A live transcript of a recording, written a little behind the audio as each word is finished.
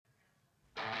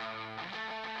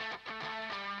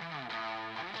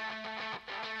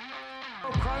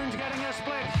Crone's getting a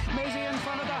split. Mizzy in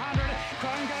front of the 100.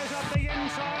 Crone goes up the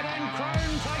inside and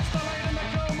Crone takes the lead in the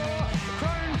Kilmore.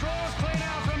 Crone draws clean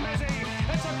out from Mizzy.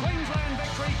 It's a Queensland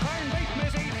victory. Crone beat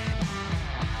Mizzy.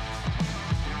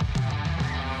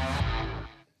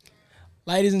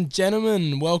 Ladies and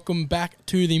gentlemen, welcome back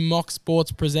to the Mock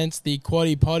Sports Presents the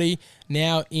Quaddie Poddy,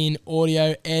 now in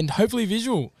audio and hopefully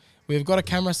visual. We've got a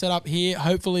camera set up here.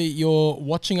 Hopefully you're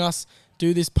watching us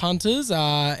do this, punters,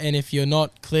 and if you're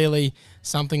not, clearly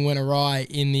something went awry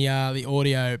in the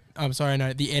audio.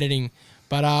 The editing.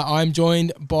 But I'm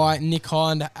joined by Nick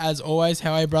Hind, as always.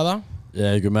 How are you, brother?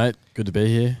 Yeah, good, mate. Good to be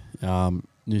here.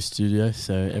 New studio,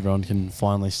 so everyone can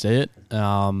finally see it,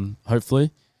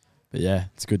 hopefully. But yeah,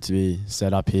 it's good to be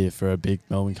set up here for a big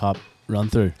Melbourne Cup run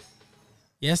through.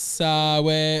 Yes,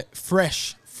 we're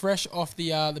fresh off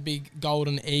the big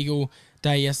Golden Eagle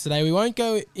day yesterday. We won't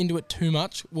go into it too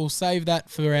much. We'll save that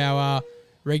for our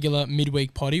regular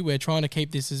midweek potty. We're trying to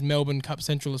keep this as Melbourne Cup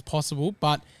central as possible.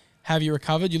 But have you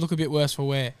recovered? You look a bit worse for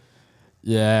wear.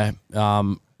 Yeah,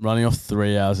 running off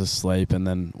 3 hours of sleep and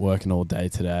then working all day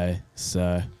today.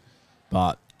 So,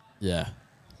 but yeah.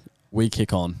 We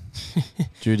kick on.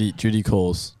 Duty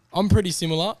calls. I'm pretty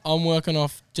similar. I'm working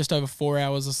off just over 4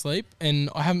 hours of sleep,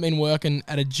 and I haven't been working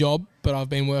at a job, but I've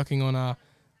been working on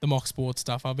the mock sports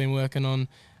stuff. I've been working on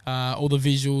all the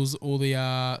visuals, all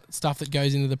the stuff that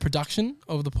goes into the production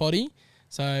of the potty.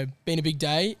 So, been a big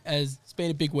day, as it's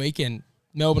been a big weekend.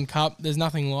 Melbourne Cup, there's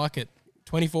nothing like it.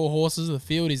 24 horses, the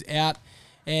field is out,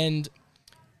 and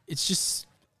it's just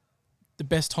the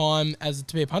best time as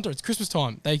to be a punter. It's Christmas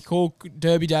time. They call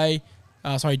Derby Day.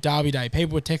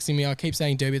 People were texting me. I keep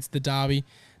saying Derby. It's the Derby.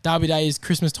 Derby Day is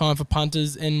Christmas time for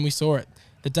punters, and we saw it.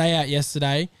 The day out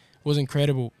yesterday was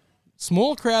incredible.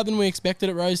 Smaller crowd than we expected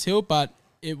at Rose Hill, but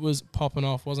it was popping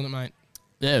off, wasn't it, mate?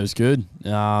 Yeah, it was good.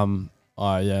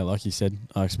 Like you said,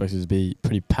 I expected it to be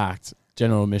pretty packed.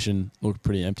 General admission looked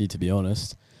pretty empty, to be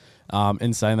honest.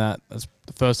 In saying that, that's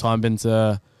the first time I've been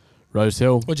to Rose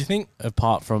Hill. What'd you think?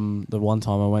 Apart from the one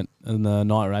time I went in the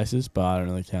night races, but I don't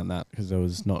really count that because there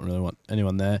was not really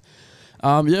anyone there.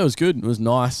 It was good. It was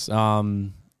nice. A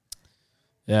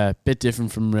bit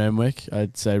different from Randwick.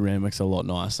 I'd say Randwick's a lot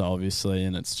nicer, obviously,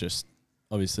 and it's just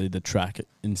obviously the track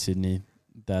in Sydney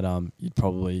that you'd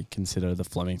probably consider the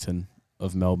Flemington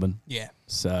of Melbourne. Yeah.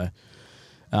 So,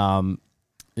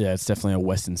 it's definitely a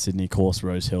Western Sydney course,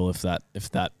 Rose Hill, if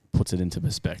that puts it into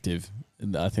perspective.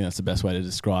 I think that's the best way to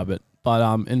describe it.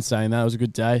 But in saying that, it was a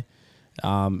good day.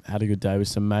 Had a good day with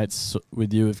some mates,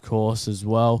 with you, of course, as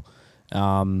well.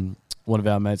 One of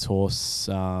our mates' horse,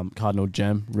 Cardinal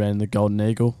Gem, ran the Golden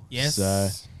Eagle. Yes. So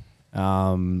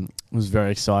it was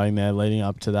very exciting there leading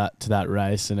up to that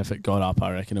race. And if it got up,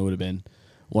 I reckon it would have been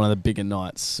one of the bigger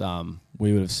nights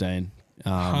we would have seen.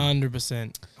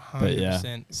 100%. But yeah,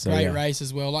 Great race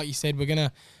as well. Like you said,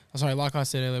 like I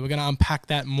said earlier, we're going to unpack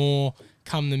that more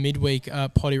come the midweek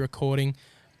potty recording.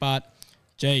 But,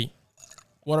 gee,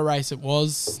 what a race it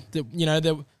was.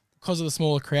 Because of the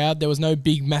smaller crowd, there was no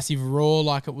big, massive roar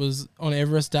like it was on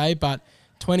Everest Day, but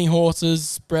 20 horses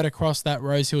spread across that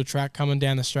Rose Hill track coming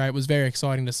down the straight was very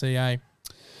exciting to see, eh?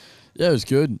 Yeah, it was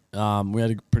good. We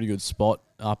had a pretty good spot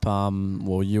up.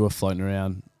 You were floating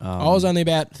around. I was only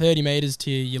about 30 metres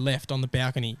to your left on the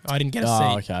balcony. I didn't get a seat.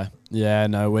 Oh, okay. Yeah,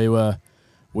 no,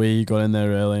 we got in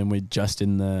there early and we just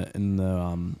in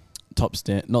the top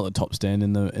stand, not the top stand,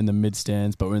 in the mid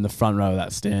stands, but we're in the front row of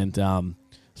that stand.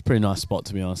 It's a pretty nice spot,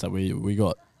 to be honest, that we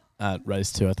got at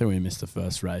race 2. I think we missed the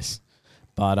first race,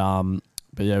 but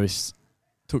yeah, we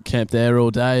took camp there all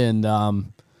day, and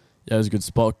it was a good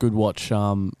spot, good watch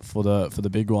for the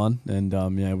big one, and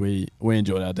we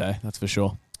enjoyed our day, that's for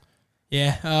sure.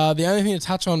 Yeah, the only thing to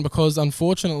touch on, because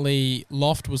unfortunately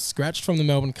Loft was scratched from the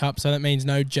Melbourne Cup, so that means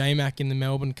no J-Mac in the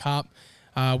Melbourne Cup,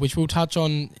 which we'll touch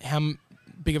on how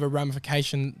big of a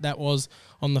ramification that was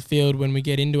on the field when we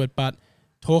get into it. But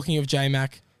talking of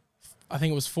J-Mac, I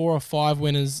think it was 4 or 5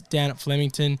 winners down at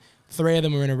Flemington. 3 of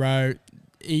them were in a row.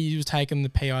 He was taking the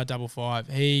PI 55.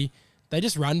 They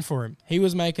just run for him. He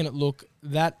was making it look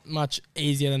that much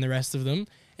easier than the rest of them.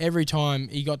 Every time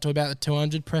he got to about the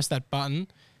 200, pressed that button,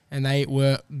 and they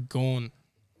were gone.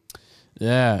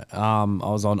 Yeah, I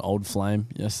was on Old Flame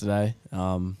yesterday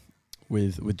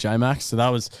with J-Max, so that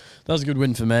was a good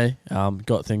win for me.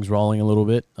 Got things rolling a little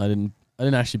bit. I didn't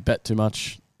actually bet too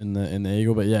much in the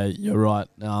Eagle, but yeah, you're right.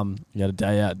 He had a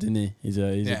day out, didn't he? He's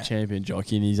a champion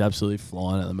jockey, and he's absolutely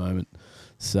flying at the moment.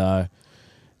 So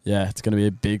yeah, it's going to be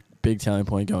a big telling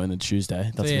point going into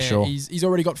Tuesday. That's So, for sure. He's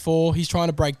already got 4. He's trying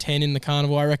to break 10 in the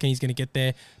Carnival. I reckon he's going to get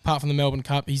there. Apart from the Melbourne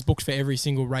Cup, he's booked for every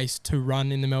single race to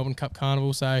run in the Melbourne Cup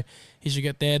Carnival, so he should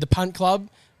get there. The Punt Club,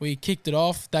 we kicked it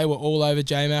off. They were all over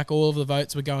J-Mac. All of the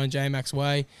votes were going J-Mac's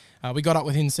way. We got up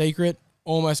with In Secret.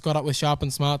 Almost got up with Sharp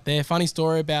and Smart there. Funny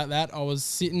story about that. I was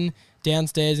sitting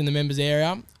downstairs in the members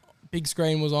area. Big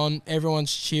screen was on.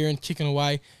 Everyone's cheering, kicking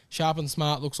away. Sharp and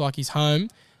Smart looks like he's home,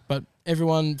 but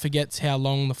everyone forgets how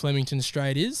long the Flemington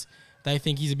Straight is. They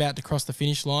think he's about to cross the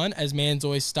finish line as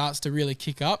Manzoy starts to really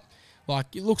kick up.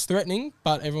 Like, it looks threatening,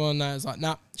 but everyone knows, like,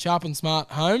 nah, Sharp and Smart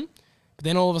home. But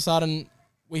then all of a sudden,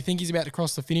 we think he's about to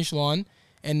cross the finish line,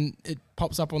 and it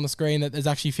pops up on the screen that there's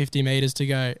actually 50 metres to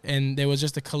go. And there was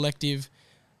just a collective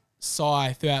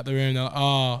sigh throughout the room. They're like,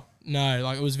 oh, no.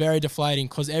 Like, it was very deflating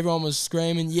because everyone was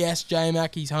screaming, yes,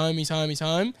 J-Mac, he's home, he's home, he's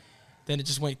home. Then it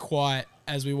just went quiet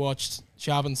as we watched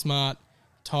Sharp and Smart,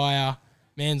 Tyre,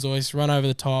 Manzoyce run over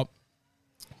the top.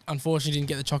 Unfortunately, didn't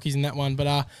get the chockies in that one.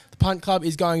 But the Punt Club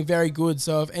is going very good.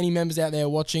 So if any members out there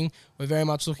watching, we're very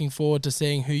much looking forward to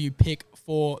seeing who you pick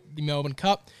for the Melbourne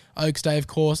Cup. Oaks Day, of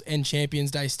course, and Champions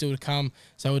Day still to come.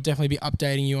 So we'll definitely be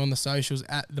updating you on the socials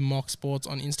at the Mock Sports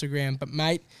on Instagram. But,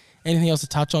 mate, anything else to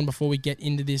touch on before we get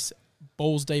into this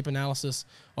balls-deep analysis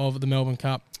of the Melbourne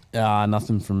Cup?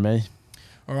 Nothing from me.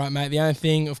 All right, mate. The only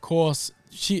thing, of course,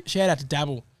 shout out to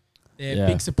Dabble. They're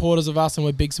big supporters of us, and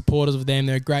we're big supporters of them.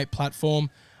 They're a great platform.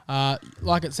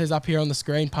 Like it says up here on the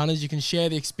screen, punters, you can share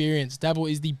the experience. Dabble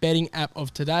is the betting app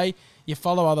of today. You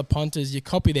follow other punters, you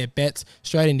copy their bets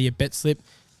straight into your bet slip.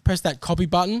 Press that copy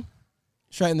button,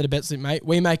 straight into the bet slip, mate.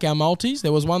 We make our multis.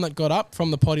 There was one that got up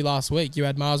from the Poddy last week. You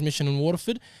had Mars Mission and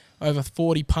Waterford. Over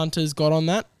 40 punters got on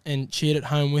that and cheered at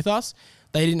home with us.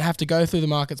 They didn't have to go through the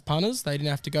market's punters. They didn't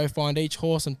have to go find each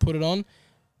horse and put it on.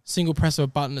 Single press of a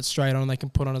button, it's straight on. They can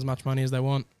put on as much money as they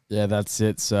want. Yeah, that's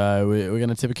it. So we're going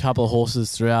to tip a couple of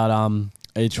horses throughout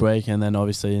each week, and then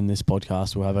obviously in this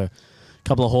podcast we'll have a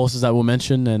couple of horses that we'll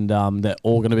mention, and they're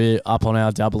all going to be up on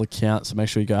our Dabble account, so make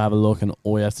sure you go have a look, and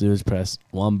all you have to do is press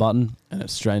one button and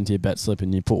it's straight into your bet slip,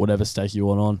 and you put whatever stake you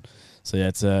want on. So yeah,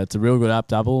 it's a real good app,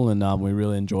 Dabble, and we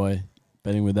really enjoy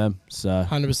betting with them. So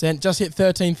 100%. Just hit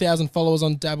 13,000 followers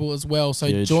on Dabble as well, so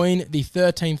huge. Join the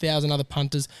 13,000 other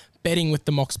punters betting with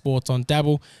the Mock Sports on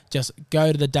Dabble. Just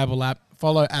go to the Dabble app,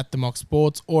 follow at the Mock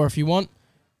Sports, or if you want,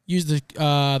 use the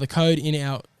code in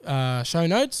our show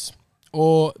notes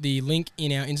or the link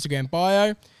in our Instagram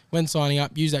bio. When signing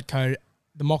up, use that code,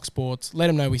 the Mock Sports. Let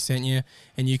them know we sent you,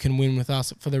 and you can win with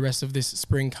us for the rest of this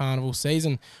spring carnival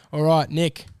season. All right,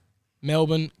 Nick,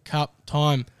 Melbourne Cup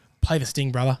time. Play the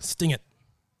sting, brother. Sting it.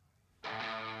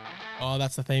 Oh,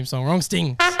 that's the theme song. Wrong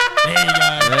sting. There you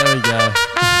go. There we go.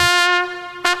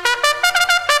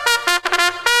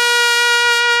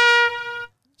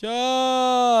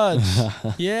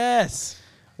 George. Yes.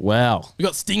 Wow. We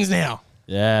got stings now.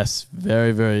 Yes.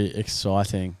 Very, very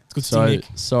exciting. It's good sting, Nick.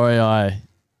 Sorry I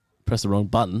pressed the wrong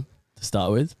button to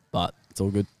start with, but it's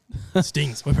all good.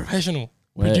 Stings. We're professional.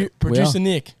 We Producer are.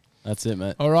 Nick. That's it,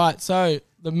 mate. All right. So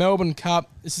the Melbourne Cup,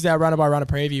 this is our runner-by-runner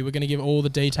preview. We're going to give all the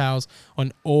details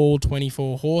on all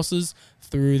 24 horses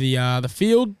through the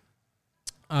field.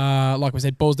 Like we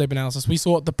said, balls deep analysis. We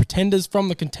sort the pretenders from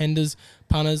the contenders,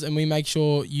 punters, and we make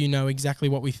sure you know exactly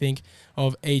what we think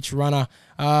of each runner.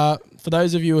 For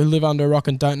those of you who live under a rock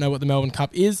and don't know what the Melbourne Cup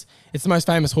is, it's the most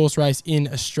famous horse race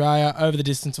in Australia over the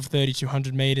distance of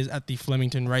 3,200 metres at the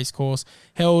Flemington Racecourse,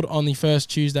 held on the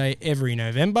first Tuesday every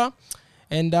November.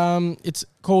 And it's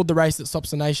called the race that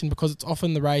stops the nation because it's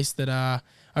often the race that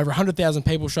over 100,000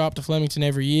 people show up to Flemington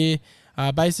every year.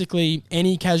 Basically,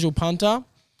 any casual punter,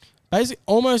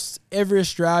 almost every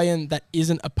Australian that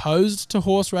isn't opposed to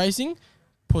horse racing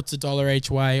puts $1 each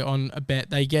way on a bet.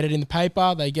 They get it in the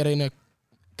paper. They get it in a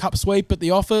cup sweep at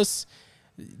the office.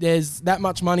 There's that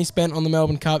much money spent on the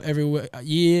Melbourne Cup every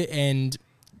year, and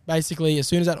basically as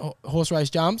soon as that horse race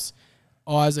jumps,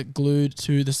 eyes are glued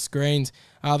to the screens.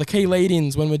 The key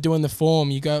lead-ins when we're doing the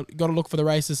form, you got to look for the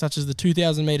races such as the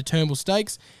 2,000 metre Turnbull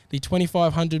Stakes, the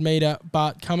 2,500 metre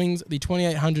Bart Cummings, the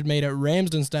 2,800 metre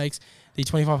Ramsden Stakes, the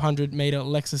 2,500 metre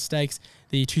Lexus Stakes,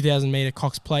 the 2,000 metre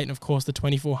Cox Plate, and of course the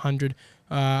 2,400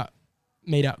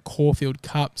 metre Caulfield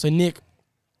Cup. So Nick,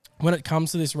 when it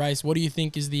comes to this race, what do you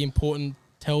think is the important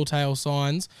telltale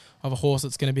signs of a horse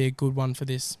that's going to be a good one for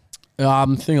this?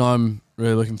 The thing I'm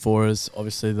really looking for is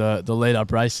obviously the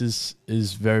lead-up races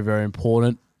is very, very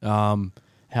important. How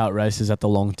it races at the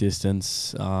long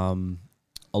distance. A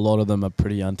lot of them are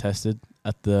pretty untested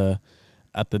at the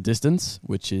distance,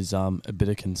 which is a bit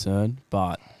of concern.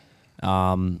 But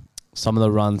some of the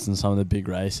runs and some of the big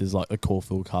races like the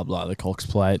Caulfield Cup, like the Cox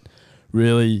Plate,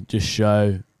 really just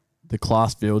show the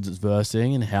class fields it's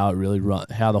versing and how it really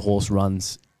how the horse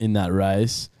runs in that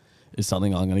race is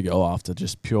something I'm going to go after.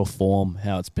 Just pure form,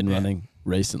 how it's been running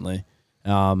recently,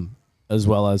 as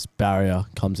well as barrier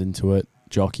comes into it,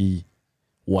 jockey,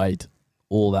 weight,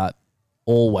 all that,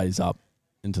 always up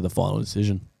into the final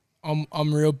decision.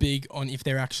 I'm real big on if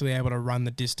they're actually able to run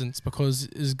the distance, because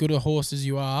as good a horse as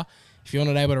you are, if you're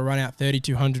not able to run out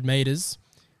 3,200 metres,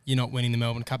 you're not winning the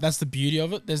Melbourne Cup. That's the beauty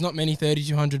of it. There's not many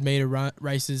 3,200 metre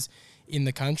races in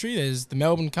the country. There's the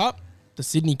Melbourne Cup, the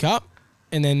Sydney Cup,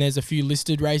 and then there's a few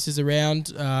listed races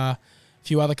around, a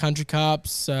few other country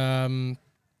cups.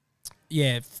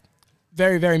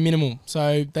 Very, very minimal.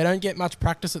 So they don't get much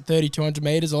practice at 3,200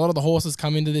 metres. A lot of the horses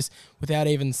come into this without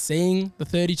even seeing the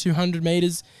 3,200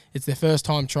 metres. It's their first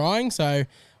time trying. So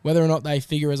whether or not they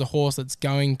figure as a horse that's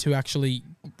going to actually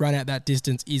run out that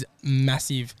distance is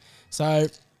massive. So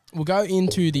we'll go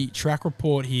into the track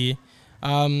report here.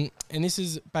 And this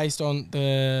is based on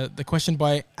the question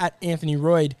by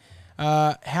 @AnthonyRoyd.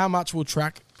 How much will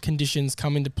track conditions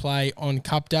come into play on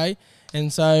Cup Day?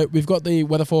 And so we've got the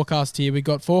weather forecast here. We've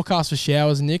got forecast for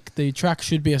showers, Nick. The track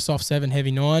should be a soft 7,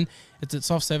 heavy 9. It's at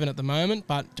soft 7 at the moment,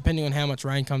 but depending on how much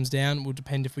rain comes down will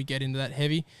depend if we get into that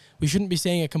heavy. We shouldn't be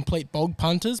seeing a complete bog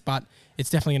punters, but it's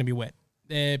definitely going to be wet.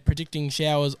 They're predicting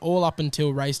showers all up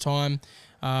until race time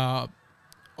on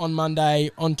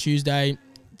Monday, on Tuesday.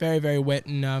 Very, very wet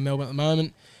in Melbourne at the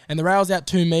moment. And the rail's out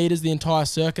 2 metres the entire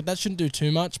circuit. That shouldn't do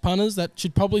too much, punters. That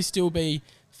should probably still be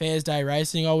Fairs Day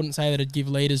racing. I wouldn't say that it'd give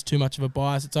leaders too much of a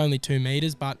bias. It's only 2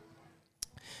 metres, but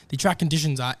the track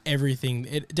conditions are everything.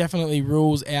 It definitely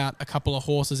rules out a couple of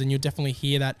horses, and you'll definitely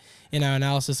hear that in our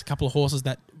analysis, a couple of horses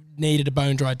that needed a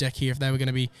bone-dry deck here if they were going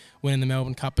to be winning the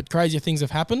Melbourne Cup. But crazier things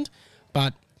have happened,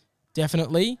 but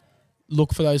definitely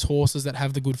look for those horses that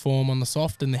have the good form on the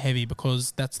soft and the heavy,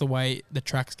 because that's the way the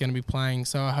track's going to be playing.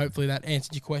 So hopefully that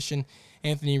answered your question,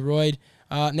 Anthony Royd.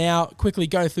 Now, quickly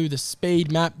go through the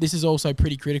speed map. This is also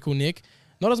pretty critical, Nick.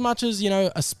 Not as much as,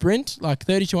 a sprint, like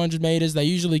 3,200 metres. They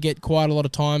usually get quite a lot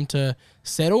of time to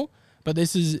settle, but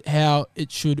this is how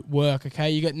it should work, okay?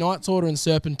 You get Knight's Order and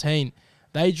Serpentine.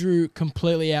 They drew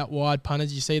completely out wide,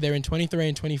 punters. You see they're in 23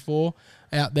 and 24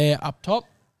 out there up top.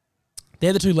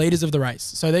 They're the 2 leaders of the race,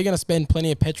 so they're going to spend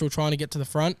plenty of petrol trying to get to the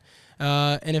front.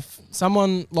 And if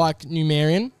someone like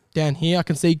Numerian down here, I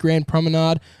can see Grand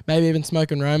Promenade, maybe even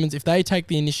Smoke and Romans, if they take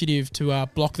the initiative to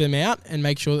block them out and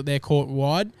make sure that they're caught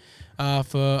wide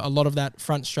for a lot of that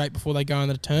front straight before they go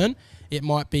into the turn, it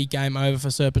might be game over for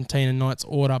Serpentine and Knight's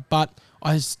Order. But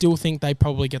I still think they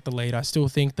probably get the lead. I still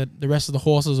think that the rest of the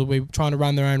horses will be trying to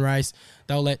run their own race.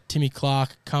 They'll let Timmy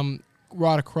Clark come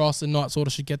right across, and Knight's Order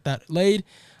should get that lead.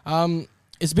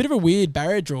 It's a bit of a weird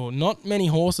barrier draw. Not many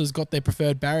horses got their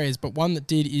preferred barriers, but one that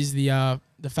did is the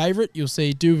favourite. You'll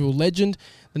see Duville Legend,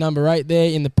 the number 8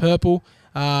 there in the purple.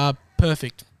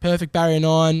 Perfect barrier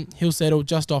 9. He'll settle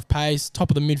just off pace, top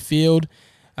of the midfield.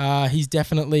 He's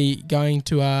definitely going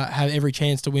to have every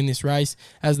chance to win this race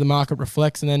as the market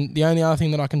reflects. And then the only other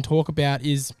thing that I can talk about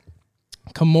is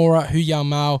Kimura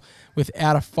Huyao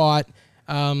without a fight.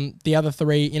 The other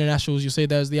 3 internationals, you'll see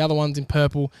those, the other ones in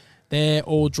purple, they're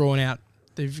all drawn out.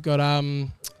 They've got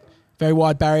very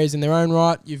wide barriers in their own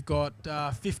right. You've got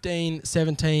 15,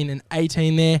 17 and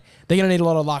 18 there. They're going to need a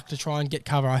lot of luck to try and get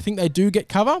cover. I think they do get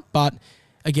cover, but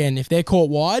again, if they're caught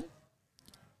wide,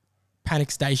 panic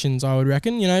stations, I would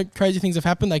reckon. Crazy things have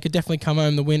happened. They could definitely come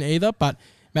home the win either, but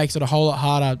makes it a whole lot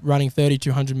harder running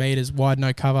 3,200 metres wide,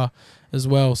 no cover as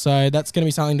well. So that's going to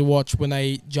be something to watch when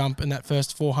they jump in that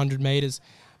first 400 metres.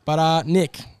 But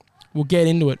Nick, we'll get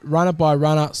into it. Runner by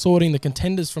runner, sorting the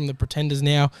contenders from the pretenders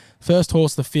now. First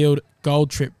horse, the field,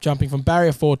 Gold Trip, jumping from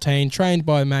barrier 14, trained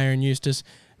by Mayer and Eustace,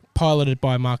 piloted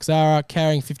by Mark Zara,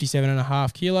 carrying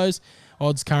 57.5 kilos.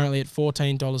 Odds currently at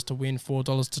 $14 to win,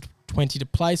 $4 to 20 to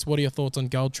place. What are your thoughts on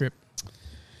Gold Trip?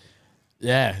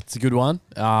 Yeah, it's a good one.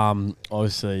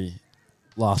 Obviously,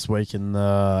 last week in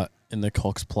the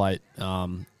Cox Plate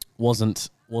wasn't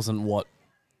what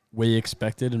we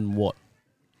expected and what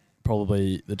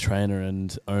probably the trainer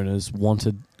and owners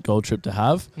wanted Gold Trip to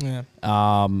have. Yeah.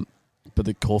 But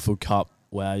the Caulfield Cup,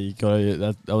 wow,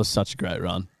 that was such a great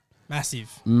run.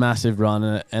 Massive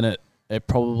run, and it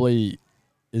probably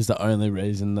is the only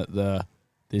reason that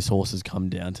these horses come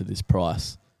down to this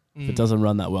price. If it doesn't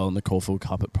run that well in the Caulfield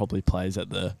Cup, it probably plays at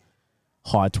the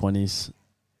high 20s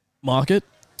market.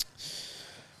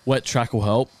 Wet track will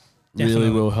help. Definitely.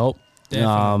 Really will help.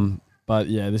 Definitely. But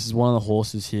yeah, this is one of the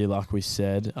horses here, like we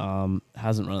said,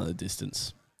 hasn't run at the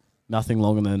distance. Nothing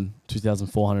longer than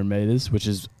 2,400 metres, which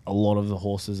is a lot of the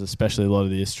horses, especially a lot of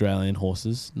the Australian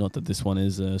horses. Not that this one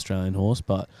is an Australian horse,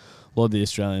 but a lot of the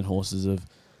Australian horses have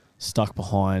stuck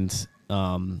behind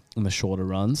in the shorter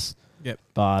runs. Yep.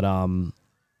 But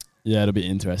yeah, it'll be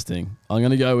interesting. I'm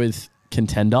going to go with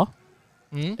Contender.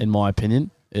 In my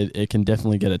opinion. It can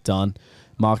definitely get it done.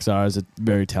 Mark Zara is a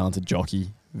very talented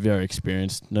jockey, very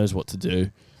experienced, knows what to do.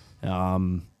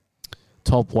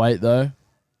 Top weight though,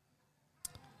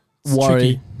 It's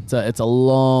worry. tricky. It's a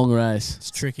long race.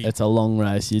 It's tricky. It's a long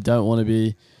race. You don't want to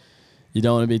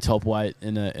be top weight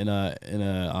in a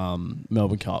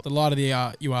Melbourne Cup. The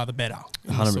lighter you are, the better.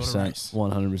 in this sort of 100%, race.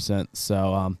 100%.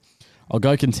 So I'll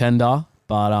go Contender,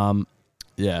 but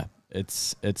yeah,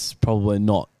 it's probably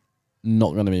not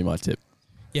going to be my tip.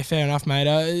 Yeah, fair enough, mate.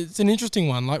 It's an interesting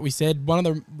one. Like we said, one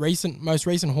of the most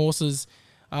recent horses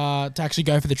to actually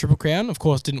go for the Triple Crown. Of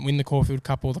course, didn't win the Caulfield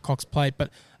Cup or the Cox Plate, but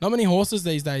not many horses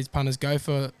these days, punters, go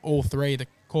for all three: the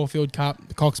Caulfield Cup,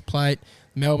 the Cox Plate,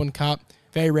 the Melbourne Cup.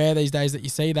 Very rare these days that you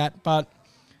see that, but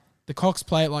the Cox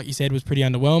Plate, like you said, was pretty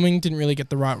underwhelming. Didn't really get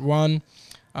the right one.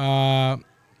 But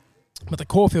the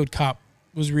Caulfield Cup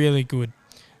was really good.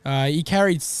 He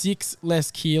carried 6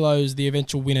 less kilos the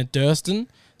eventual winner, Durston.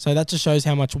 So that just shows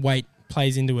how much weight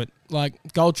plays into it. Like,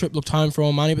 Gold Trip looked home for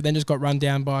all money, but then just got run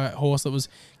down by a horse that was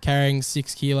carrying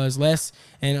 6 kilos less.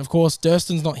 And, of course,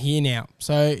 Durston's not here now.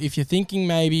 So if you're thinking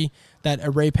maybe that a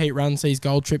repeat run sees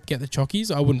Gold Trip get the chockies,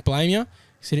 I wouldn't blame you,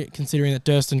 considering that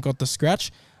Durston got the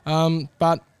scratch.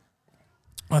 But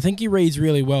I think he reads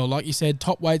really well. Like you said,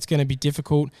 top weight's going to be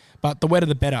difficult, but the wetter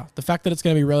the better. The fact that it's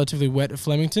going to be relatively wet at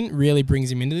Flemington really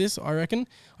brings him into this, I reckon.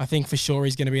 I think for sure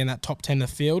he's going to be in that top 10 of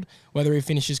the field. Whether he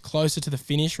finishes closer to the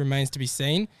finish remains to be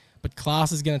seen, but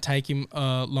class is going to take him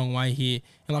a long way here.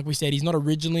 And like we said, he's not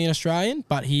originally an Australian,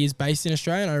 but he is based in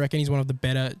Australia, and I reckon he's one of the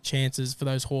better chances for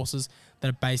those horses that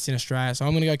are based in Australia. So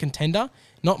I'm going to go Contender.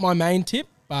 Not my main tip,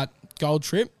 but Gold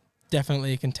Trip,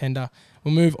 definitely a contender.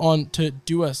 We'll move on to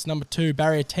Duas, number 2,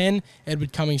 barrier 10.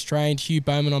 Edward Cummings trained, Hugh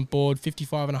Bowman on board,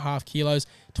 55.5 kilos,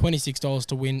 $26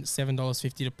 to win,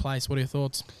 $7.50 to place. What are your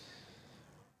thoughts?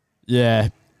 Yeah,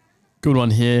 good one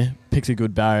here. Picks a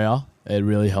good barrier. It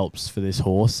really helps for this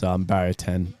horse. Barrier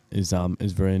 10 is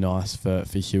very nice for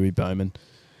Hughie Bowman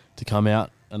to come out.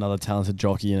 Another talented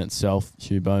jockey in itself.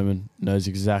 Hugh Bowman knows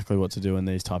exactly what to do in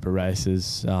these type of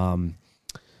races.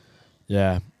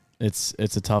 Yeah. It's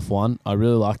a tough one. I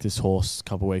really liked this horse a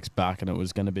couple of weeks back, and it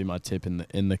was going to be my tip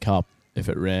in the Cup if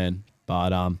it ran.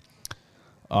 But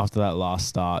after that last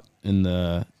start in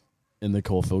the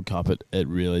Caulfield Cup, it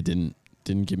really didn't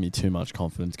give me too much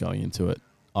confidence going into it.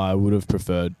 I would have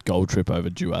preferred Gold Trip over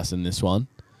Duas in this one,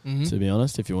 to be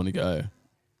honest. If you want to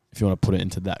put it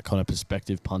into that kind of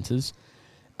perspective, punters.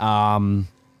 In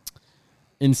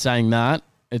saying that,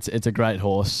 it's a great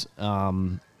horse.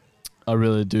 I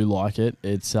really do like it.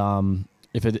 It's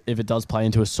if it does play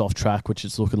into a soft track, which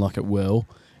it's looking like it will,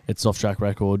 its soft track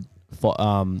record,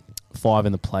 5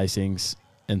 in the placings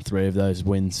and 3 of those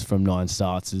wins from 9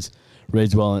 starts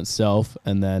reads well in itself.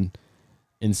 And then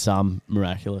in some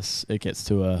miraculous, it gets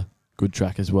to a good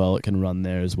track as well. It can run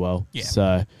there as well. Yeah.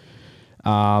 So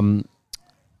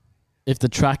if the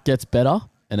track gets better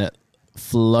and it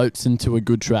floats into a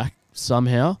good track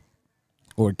somehow,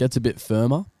 or it gets a bit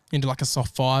firmer, Into like a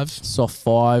soft 5. Soft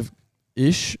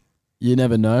 5-ish. You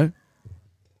never know.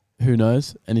 Who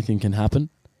knows? Anything can happen.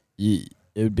 It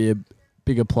would be a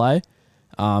bigger play.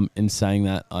 In saying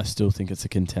that, I still think it's a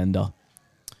contender.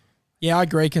 Yeah, I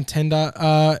agree, contender.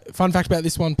 Fun fact about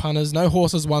this one, punters. No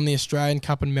horse has won the Australian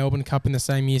Cup and Melbourne Cup in the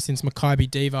same year since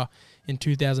Makybe Diva in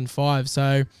 2005.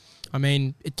 So, I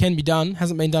mean, it can be done.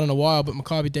 Hasn't been done in a while, but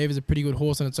Makybe Diva is a pretty good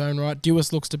horse in its own right.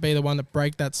 Duas looks to be the one that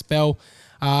break that spell.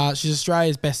 She's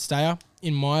Australia's best stayer,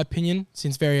 in my opinion,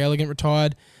 since Very Elegant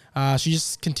retired. She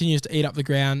just continues to eat up the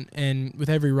ground, and with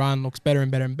every run looks better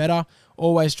and better and better.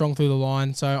 Always strong through the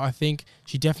line, so I think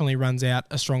she definitely runs out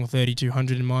a strong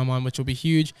 3,200 in my mind, which will be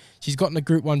huge. She's gotten a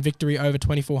Group 1 victory over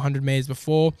 2,400 metres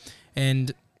before,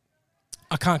 and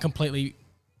I can't completely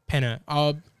pen her.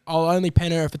 I'll only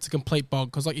pen her if it's a complete bog,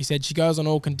 because like you said, she goes on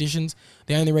all conditions.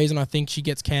 The only reason I think she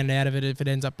gets canned out of it if it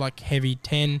ends up like heavy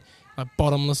 10, like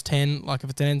bottomless 10, like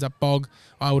if it ends up bog,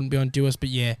 I wouldn't be on Duas, but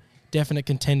yeah, definite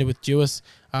contender with Duas.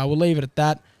 We'll leave it at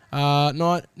that.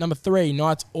 Number 3,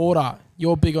 Knight's Order.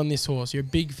 You're big on this horse. You're a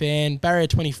big fan. Barrier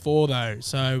 24 though.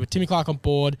 So with Timmy Clark on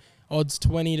board, odds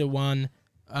 20 to 1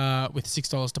 with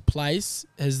 $6 to place.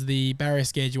 Has the barrier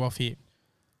scared you off here?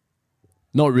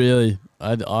 Not really.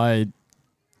 I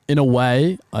in a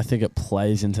way, I think it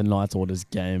plays into Knight's Order's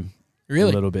game.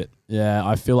 Really? A little bit. Yeah,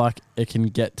 I feel like it can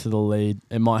get to the lead.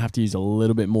 It might have to use a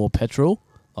little bit more petrol,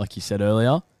 like you said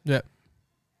earlier. Yeah.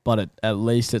 But at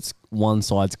least it's one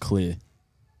side's clear.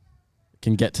 It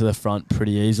can get to the front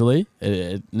pretty easily.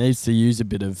 It needs to use a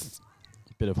bit of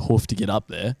hoof to get up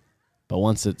there, But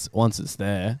once it's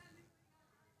there,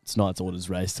 it's Knight's Order's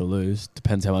race to lose.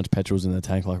 Depends how much petrol's in the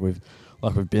tank, like we've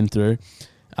been through.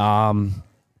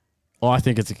 I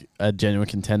think it's a genuine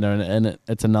contender, and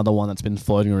it's another one that's been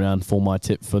floating around for my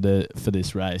tip for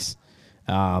this race.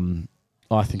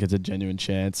 I think it's a genuine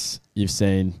chance. You've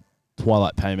seen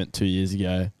Twilight Payment 2 years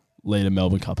ago lead a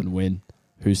Melbourne Cup and win.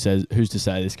 Who's to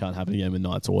say this can't happen again with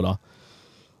Knight's Order?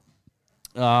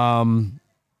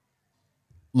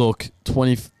 Look,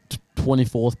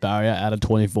 24th barrier out of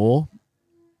 24.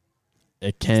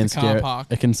 It can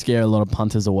scare a lot of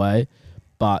punters away,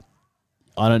 but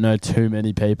I don't know too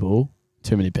many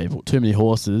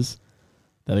horses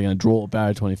that are going to draw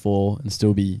barrier 24 and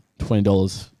still be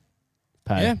 $20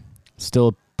 paid. Yeah. Still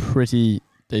a pretty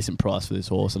decent price for this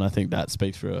horse, and I think that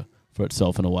speaks for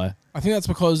itself in a way. I think that's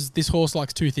because this horse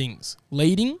likes two things,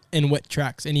 leading and wet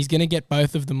tracks, and he's going to get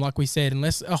both of them, like we said,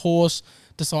 unless a horse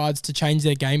decides to change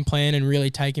their game plan and really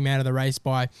take him out of the race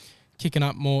by kicking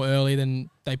up more early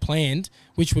than they planned,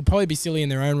 which would probably be silly in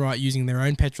their own right, using their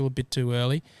own petrol a bit too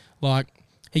early. Like,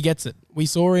 he gets it. We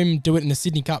saw him do it in the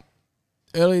Sydney Cup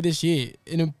earlier this year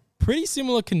in a pretty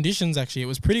similar conditions, actually. It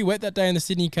was pretty wet that day in the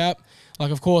Sydney Cup.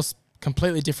 Like, of course,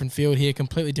 completely different field here,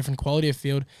 completely different quality of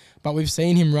field, but we've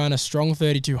seen him run a strong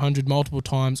 3,200 multiple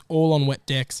times, all on wet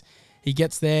decks. He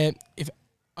gets there. If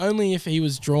he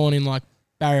was drawn in like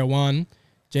barrier 1,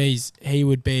 geez, he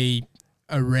would be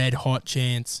a red hot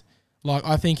chance. Like,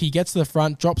 I think he gets to the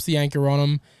front, drops the anchor on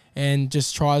him, and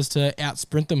just tries to out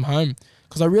sprint them home.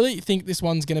 Because I really think this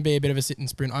one's going to be a bit of a sit and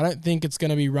sprint. I don't think it's going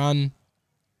to be run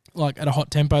like at a hot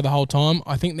tempo the whole time.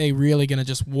 I think they're really going to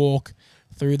just walk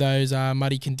through those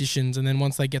muddy conditions, and then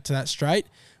once they get to that straight,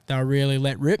 they'll really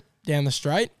let rip down the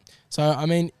straight. So, I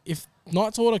mean, if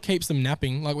Knight's Order keeps them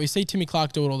napping, like we see Timmy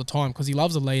Clark do it all the time because he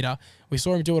loves a leader. We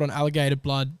saw him do it on Alligator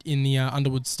Blood in the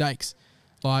Underwood Stakes.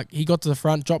 Like, he got to the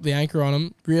front, dropped the anchor on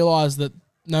him, realised that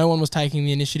no one was taking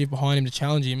the initiative behind him to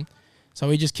challenge him, so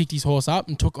he just kicked his horse up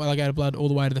and took Alligator Blood all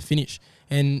the way to the finish.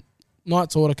 And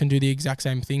Knight's Order can do the exact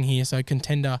same thing here, so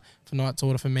contender for Knight's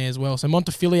Order for me as well. So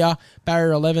Montefilia,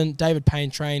 barrier 11, David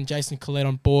Payne train, Jason Collette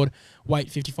on board, weight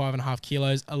 55.5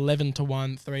 kilos, 11 to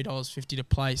 1, $3.50 to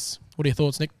place. What are your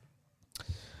thoughts, Nick?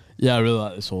 Yeah, I really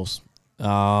like this horse.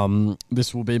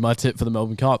 This will be my tip for the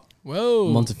Melbourne Cup. Whoa,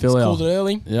 Montefilia. Called it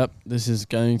early. Yep, this is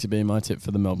going to be my tip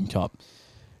for the Melbourne Cup.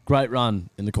 Great run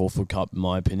in the Caulfield Cup, in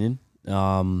my opinion.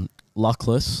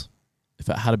 Luckless. If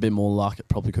it had a bit more luck, it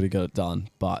probably could have got it done,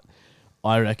 but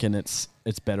I reckon it's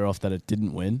better off that it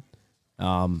didn't win,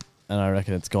 and I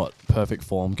reckon it's got perfect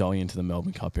form going into the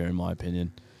Melbourne Cup here, in my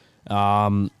opinion.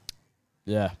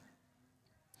 Yeah.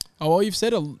 Oh, well,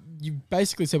 you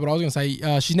basically said what I was going to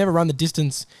say. She's never run the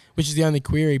distance, which is the only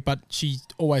query, but she's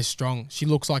always strong. She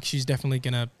looks like she's definitely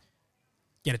going to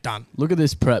get it done. Look at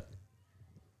this prep.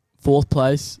 4th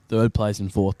place, 3rd place,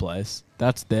 and 4th place.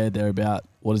 That's they're about,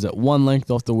 1 length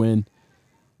off the win,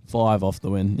 5 off the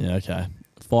win. Yeah, okay.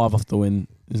 5 off the win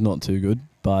is not too good,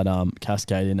 but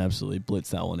Cascadian absolutely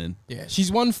blitzed that one in. Yeah,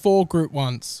 she's won 4 Group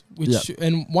 1s,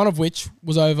 and one of which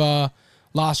was over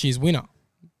last year's winner,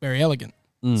 Very Elegant.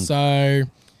 So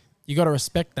you got to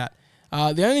respect that.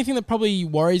 The only thing that probably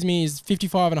worries me is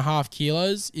 55.5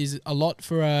 kilos is a lot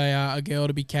for a girl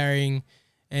to be carrying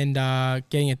and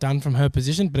getting it done from her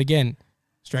position. But again,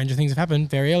 stranger things have happened.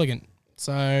 Very Elegant.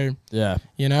 So, yeah,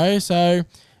 so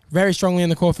very strongly in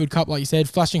the Caulfield Cup, like you said,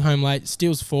 flashing home late,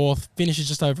 steals 4th, finishes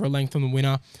just over a length from the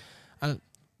winner.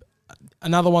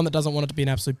 Another one that doesn't want it to be an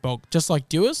absolute bog. Just like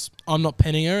Dewis, I'm not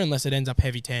penning her unless it ends up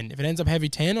heavy 10. If it ends up heavy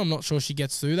 10, I'm not sure she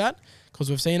gets through that because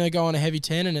we've seen her go on a heavy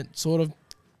 10 and it sort of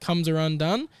comes her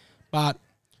undone. But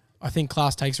I think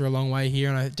class takes her a long way here,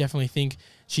 and I definitely think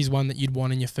she's one that you'd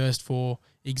want in your first 4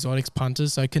 exotics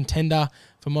punters. So contender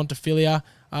for Montefilia.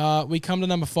 We come to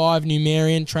number 5,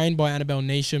 Numerian, trained by Annabelle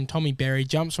Neesham. Tommy Berry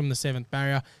jumps from the 7th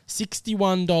barrier.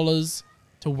 $61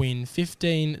 to win,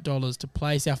 $15 to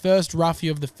place. Our first roughie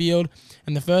of the field,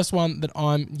 and the first one that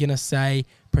I'm going to say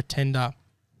pretender,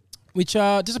 which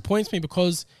disappoints me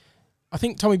because I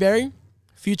think Tommy Berry,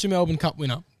 future Melbourne Cup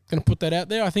winner. Going to put that out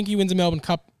there. I think he wins a Melbourne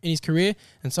Cup in his career,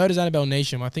 and so does Annabelle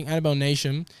Neesham. I think Annabelle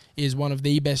Neesham is one of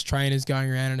the best trainers going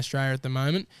around in Australia at the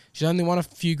moment. She's only won a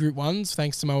few Group 1s,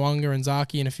 thanks to Moanga and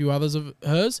Zaki and a few others of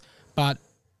hers, but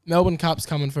Melbourne Cup's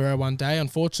coming for her one day.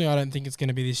 Unfortunately, I don't think it's going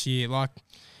to be this year. Like,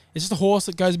 it's just a horse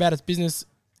that goes about its business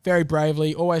very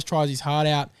bravely, always tries his heart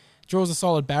out, draws a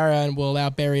solid barrier and will allow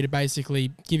Berry to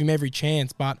basically give him every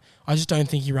chance, but I just don't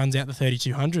think he runs out the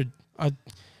 3,200.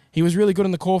 He was really good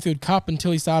in the Caulfield Cup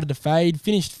until he started to fade.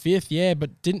 Finished 5th, yeah,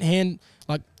 but didn't hand...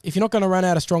 Like, if you're not going to run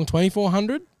out a strong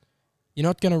 2,400, you're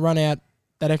not going to run out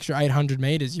that extra 800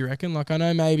 metres, you reckon? Like, I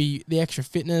know maybe the extra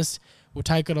fitness will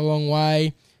take it a long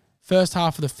way. First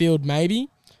half of the field, maybe.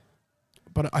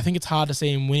 But I think it's hard to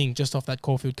see him winning just off that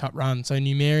Caulfield Cup run. So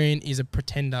Numerian is a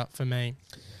pretender for me.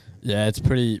 Yeah, it's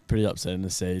pretty upsetting to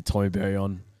see Tommy Berry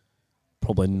on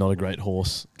probably not a great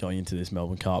horse going into this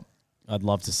Melbourne Cup. I'd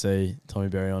love to see Tommy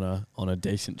Berry on a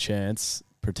decent chance.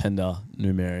 Pretender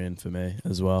Numerian for me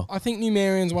as well. I think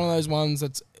Numerian's one of those ones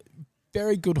that's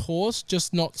very good horse,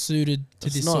 just not suited to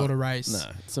this sort of race.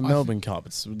 No, it's a Melbourne Cup.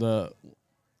 It's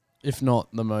if not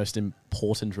the most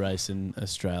important race in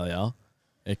Australia.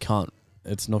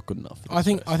 It's not good enough. I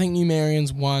think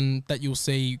Numerian's one that you'll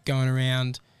see going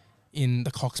around in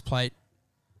the Cox Plate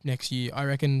next year. I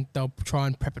reckon they'll try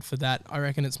and prep it for that. I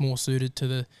reckon it's more suited to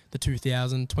the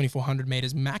 2,000, 2,400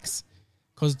 metres max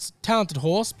because it's a talented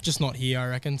horse, just not here, I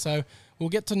reckon. So we'll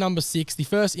get to number 6, the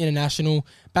first international,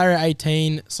 barrier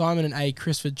 18, Simon and A.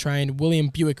 Crisford trained, William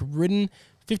Buick ridden,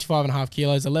 55.5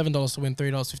 kilos, $11 to win,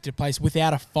 $3.50 to place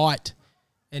without a fight.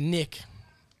 And Nick,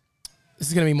 this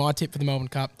is going to be my tip for the Melbourne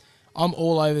Cup. I'm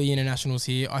all over the internationals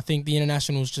here. I think the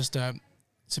internationals just a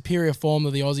superior form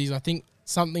of the Aussies. I think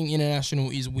something international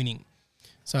is winning.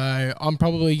 So I'm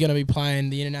probably going to be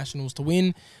playing the internationals to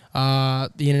win, the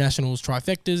internationals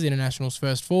trifectas, the internationals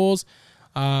first fours,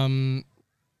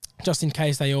 just in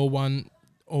case they all run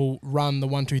the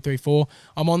 1, 2, 3, 4.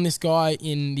 I'm on this guy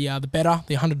in the better,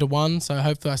 the 100 to 1. So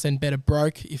hopefully I send better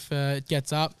broke if it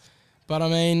gets up. But I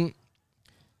mean,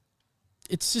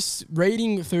 it's just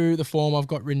reading through the form I've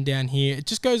got written down here. It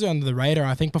just goes under the radar.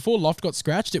 I think before Loft got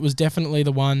scratched, it was definitely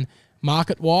the one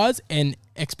market-wise and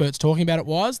experts talking about it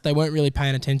wise. They weren't really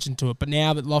paying attention to it. But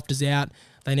now that Loft is out,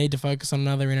 they need to focus on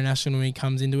another international when he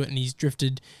comes into it, and he's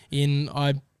drifted in.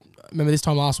 I remember this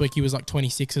time last week he was like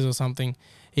 26s or something.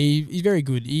 He's very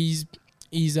good. He's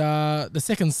the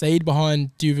second seed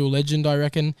behind Duville Legend, I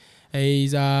reckon.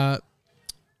 He's been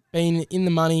in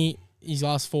the money his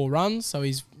last 4 runs, so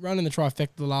he's running the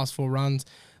trifecta the last 4 runs.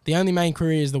 The only main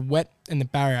career is the wet and the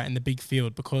barrier in the big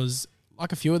field because,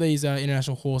 like a few of these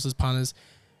international horses, punters,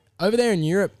 over there in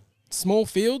Europe, small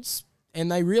fields,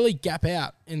 and they really gap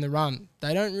out in the run.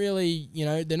 They don't really,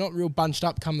 they're not real bunched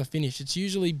up come the finish. It's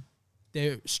usually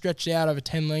they're stretched out over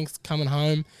 10 lengths coming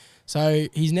home. So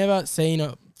he's never seen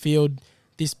a field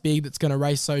this big that's going to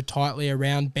race so tightly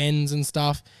around bends and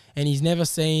stuff. And he's never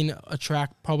seen a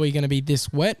track probably going to be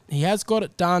this wet. He has got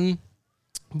it done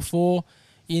before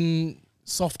in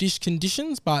softish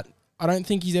conditions, but I don't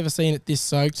think he's ever seen it this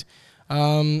soaked.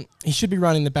 He should be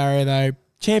running the barrier though.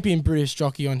 Champion British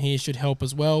jockey on here should help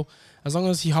as well. As long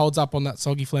as he holds up on that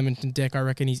soggy Flemington deck, I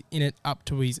reckon he's in it up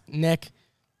to his neck.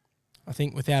 I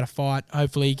think without a fight,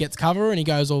 hopefully he gets cover and he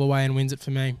goes all the way and wins it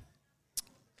for me.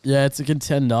 Yeah, it's a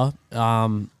contender.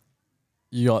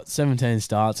 You got 17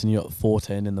 starts and you got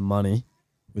 14 in the money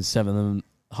with 7 of them,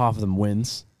 half of them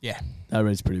wins. Yeah. That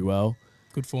reads pretty well.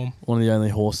 Good form. One of the only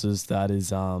horses that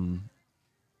is run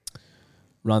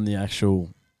the actual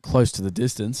close to the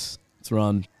distance. It's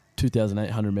run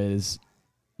 2,800 metres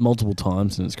multiple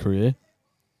times in its career.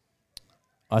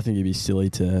 I think you'd be silly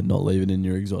to not leave it in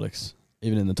your exotics,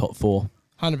 even in the top 4.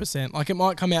 100%. Like, it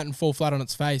might come out and fall flat on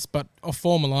its face, but off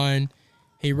form alone,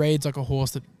 he reads like a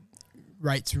horse that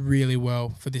rates really well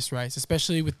for this race,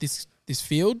 especially with this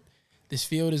field. This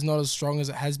field is not as strong as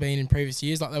it has been in previous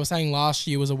years. Like they were saying, last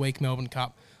year was a weak Melbourne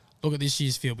Cup. Look at this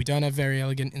year's field. We don't have Very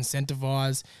Elegant,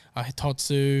 Incentivize,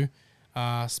 Hitotsu,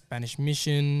 Spanish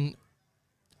Mission,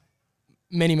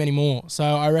 many, many more. So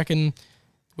I reckon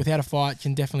without a fight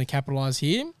can definitely capitalise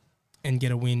here and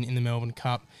get a win in the Melbourne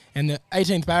Cup. And the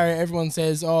 18th barrier, everyone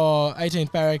says,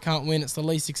 18th barrier can't win. It's the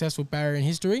least successful barrier in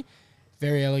history.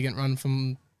 Very Elegant run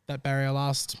from that barrier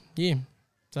last year.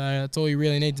 So that's all you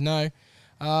really need to know.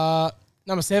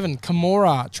 Number 7,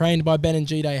 Kimura, trained by Ben and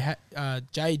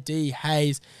J.D.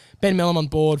 Hayes. Ben Mellum on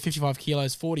board, 55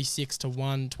 kilos, 46 to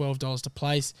 1, $12 to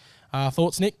place.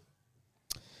 Thoughts, Nick?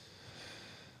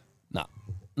 Nah,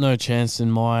 no chance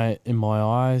in my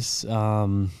eyes.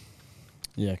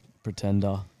 Yeah,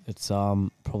 pretender. It's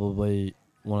probably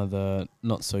one of the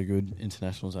not so good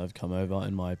internationals I've come over,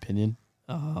 in my opinion.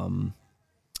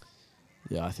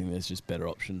 Yeah, I think there's just better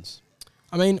options.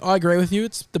 I mean, I agree with you.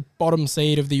 It's the bottom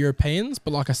seed of the Europeans,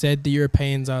 but like I said, the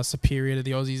Europeans are superior to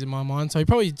the Aussies in my mind, so he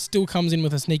probably still comes in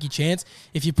with a sneaky chance.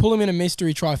 If you pull him in a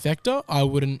mystery trifecta, I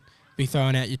wouldn't be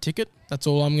throwing out your ticket. That's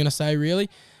all I'm going to say, really.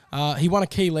 He won a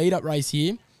key lead-up race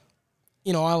here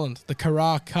in Ireland, the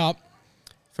Carrara Cup.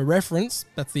 For reference,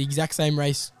 that's the exact same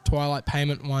race Twilight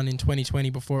Payment won in 2020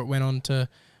 before it went on to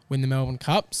win the Melbourne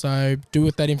Cup. So do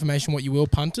with that information what you will,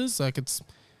 punters. Like, it's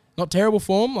not terrible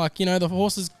form. Like, the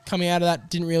horses coming out of that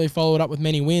didn't really follow it up with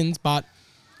many wins, but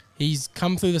he's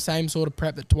come through the same sort of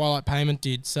prep that Twilight Payment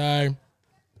did. So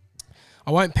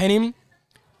I won't pen him,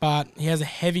 but he has a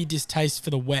heavy distaste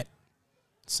for the wet.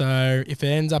 So if it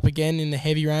ends up again in the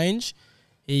heavy range,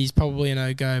 he's probably a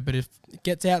no-go. But if it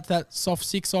gets out to that soft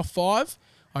 6, soft 5,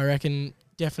 I reckon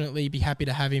definitely be happy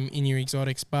to have him in your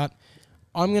exotics. But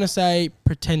I'm going to say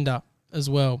Pretender as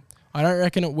well. I don't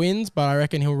reckon it wins, but I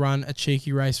reckon he'll run a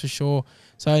cheeky race for sure.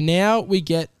 So now we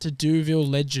get to Deauville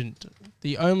Legend,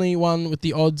 the only one with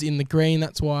the odds in the green.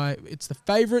 That's why it's the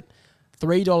favourite.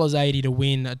 $3.80 to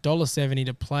win, $1.70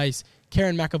 to place.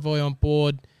 Karen McAvoy on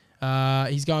board.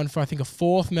 He's going for, I think, a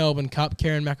 4th Melbourne Cup.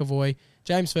 Karen McAvoy.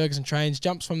 James Ferguson trains,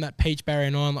 jumps from that Peach Barrier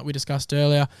 9 like we discussed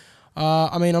earlier.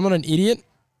 I mean, I'm not an idiot.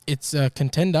 It's a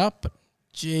contender, but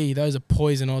gee, those are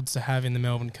poison odds to have in the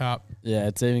Melbourne Cup. Yeah,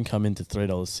 it's even come into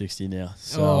 $3.60 now.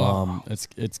 So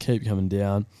it's keep coming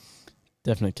down.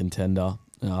 Definite contender.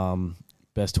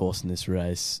 Best horse in this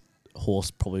race.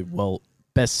 Horse probably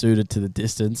best suited to the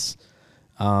distance.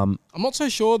 I'm not so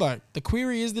sure though. The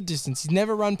query is the distance. He's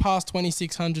never run past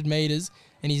 2,600 metres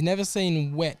and he's never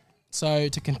seen wet. So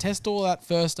to contest all that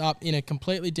first up in a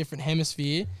completely different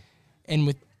hemisphere and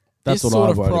with this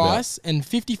sort of price and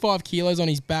 55 kilos on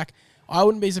his back, I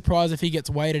wouldn't be surprised if he gets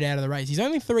weighted out of the race. He's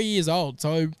only 3 years old,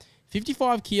 so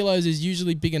 55 kilos is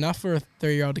usually big enough for a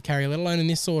 3-year-old to carry, let alone in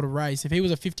this sort of race. If he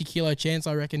was a 50-kilo chance,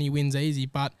 I reckon he wins easy.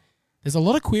 But there's a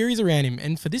lot of queries around him,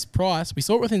 and for this price, we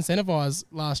saw it with Incentivise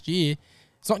last year.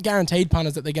 It's not guaranteed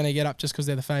punters that they're going to get up just because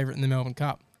they're the favourite in the Melbourne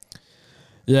Cup.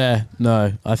 Yeah,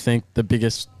 no. I think the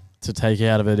biggest to take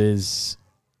out of it is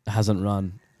hasn't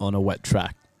run on a wet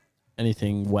track.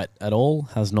 Anything wet at all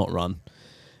has not run.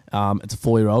 It's a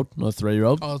 4-year-old, not a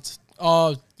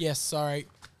 3-year-old. Yes, sorry.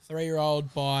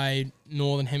 3-year-old by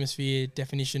Northern Hemisphere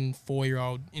definition,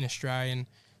 4-year-old in Australian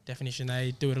definition.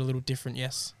 They do it a little different,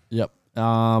 yes. Yep.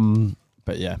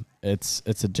 But yeah, it's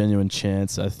a genuine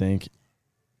chance, I think.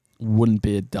 Wouldn't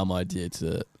be a dumb idea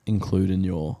to include in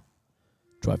your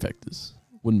trifectas.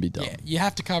 Wouldn't be dumb. Yeah, you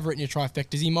have to cover it in your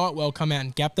trifectas. He might well come out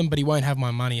and gap them, but he won't have my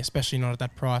money, especially not at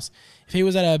that price. If he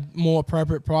was at a more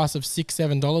appropriate price of $6,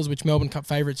 $7, which Melbourne Cup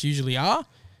favourites usually are,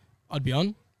 I'd be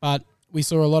on. But we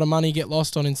saw a lot of money get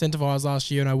lost on Incentivise last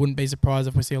year, and I wouldn't be surprised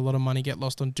if we see a lot of money get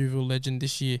lost on Deauville Legend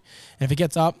this year. And if it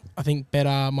gets up, I think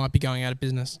Better might be going out of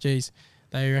business. Jeez.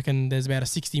 They reckon there's about a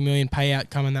 60 million payout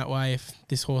coming that way if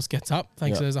this horse gets up,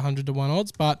 thanks to those 100 to 1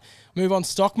 odds. But move on,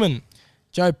 Stockman.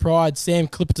 Joe Pride, Sam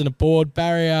Clipperton aboard,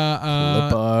 barrier...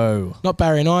 not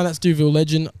barrier 9, that's Deauville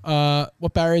Legend.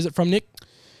 What barrier is it from, Nick?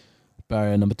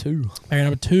 Barrier number 2. Barrier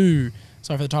number 2.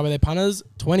 Sorry for the type of their punters.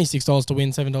 $26 to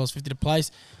win, $7.50 to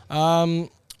place. I'm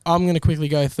going to quickly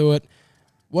go through it.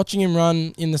 Watching him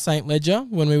run in the St. Ledger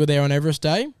when we were there on Everest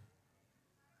Day,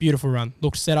 beautiful run.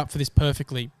 Looked set up for this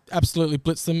perfectly. Absolutely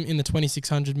blitzed them in the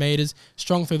 2,600 metres.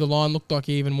 Strong through the line. Looked like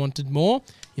he even wanted more.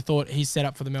 You thought he's set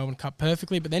up for the Melbourne Cup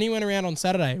perfectly. But then he went around on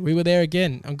Saturday. We were there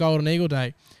again on Golden Eagle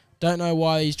Day. Don't know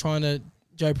why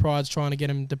Joe Pride's trying to get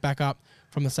him to back up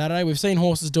from the Saturday. We've seen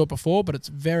horses do it before, but it's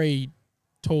a very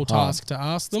tall task to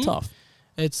ask them. It's tough.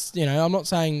 It's, I'm not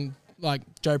saying like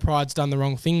Joe Pride's done the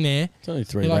wrong thing there. It's only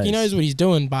 3 days. He knows what he's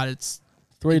doing, but it's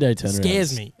 3-day turnaround. It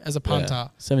scares me as a punter. Yeah,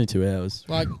 72 hours.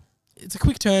 It's a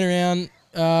quick turnaround.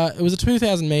 It was a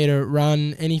 2,000 metre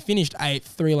run, and he finished 8th,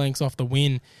 3 lengths off the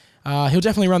win. He'll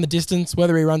definitely run the distance.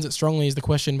 Whether he runs it strongly is the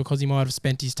question because he might have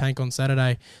spent his tank on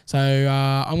Saturday. So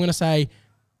I'm going to say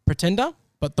Pretender,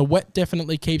 but the wet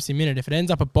definitely keeps him in it. If it ends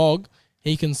up a bog,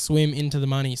 he can swim into the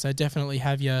money. So definitely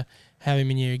have him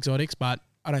in your exotics, but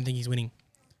I don't think he's winning.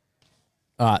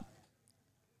 All right.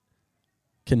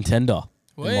 Contender,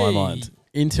 in my mind.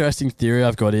 Interesting theory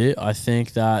I've got here. I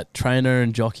think that trainer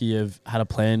and jockey have had a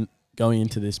plan going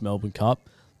into this Melbourne Cup.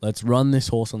 Let's run this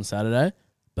horse on Saturday,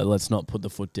 but let's not put the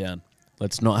foot down.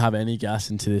 Let's not have any gas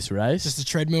into this race. Just a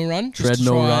treadmill run?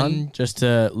 Just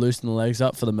to loosen the legs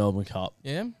up for the Melbourne Cup.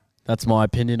 Yeah. That's my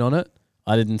opinion on it.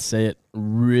 I didn't see it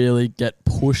really get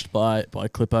pushed by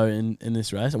Clippo in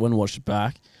this race. I went and watched it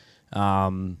back.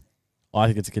 I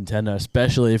think it's a contender,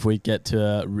 especially if we get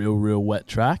to a real wet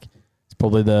track. It's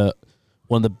probably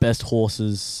one of the best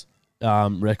horses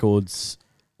records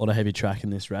on a heavy track in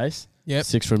this race. Yep.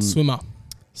 Swimmer.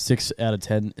 6 out of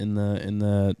 10 in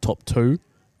the top 2,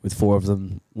 with 4 of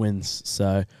them wins.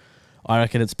 So I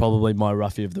reckon it's probably my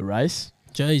roughie of the race.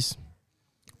 Jeez.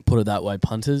 Put it that way,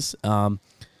 punters.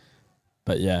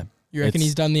 But yeah. You reckon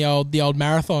he's done the old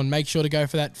marathon? Make sure to go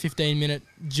for that 15-minute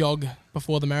jog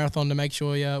before the marathon to make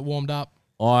sure you're warmed up.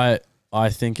 I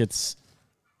think it's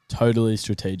totally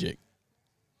strategic.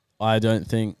 I don't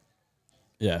think...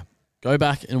 Yeah. Go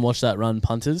back and watch that run,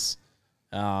 punters.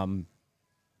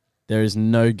 There is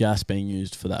no gas being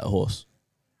used for that horse.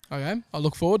 Okay. I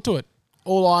look forward to it.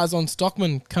 all eyes on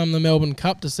Stockman come the Melbourne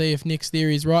Cup to see if Nick's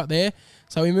theory is right there.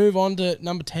 So we move on to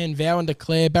number 10, Vow and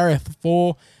Declare, barrier for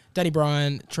 4. Danny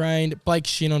Bryan trained, Blake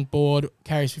Shin on board,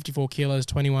 carries 54 kilos,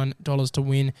 $21 to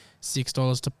win,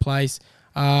 $6 to place.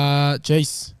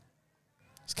 He's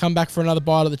come back for another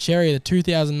bite of the cherry. The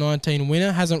 2019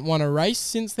 winner hasn't won a race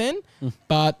since then,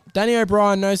 but Danny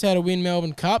O'Brien knows how to win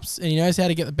Melbourne Cups, and he knows how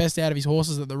to get the best out of his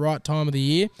horses at the right time of the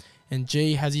year. And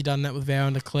gee, has he done that with Vow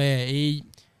and Declare?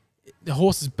 The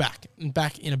horse is back, and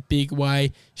back in a big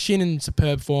way. Shin in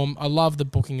superb form. I love the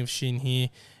booking of Shin here.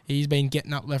 He's been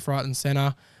getting up left, right, and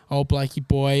centre. Old Blakey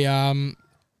boy. Vow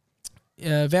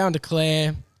and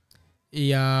Declare,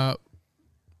 he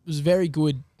was very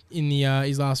good in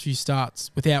his last few starts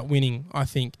without winning, I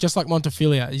think. Just like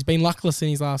Montefilia. He's been luckless in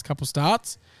his last couple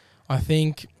starts. I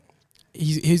think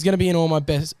he's going to be in all my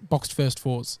best boxed first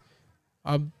fours.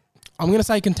 I'm going to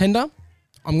say contender.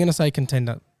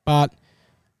 But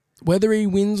whether he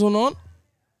wins or not,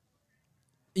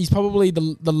 he's probably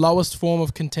the lowest form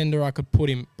of contender I could put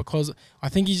him, because I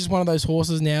think he's just one of those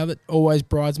horses now that always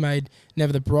bridesmaid,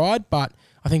 never the bride. But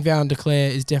I think Vow and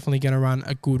Declare is definitely going to run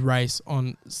a good race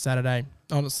on Saturday.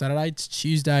 Oh, not Saturday, it's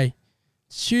Tuesday.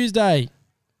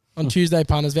 On Tuesday,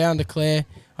 punters, Vow and Declare.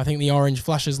 I think the orange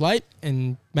flushes late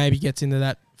and maybe gets into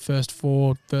that first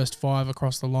 4, first 5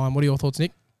 across the line. What are your thoughts,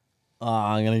 Nick?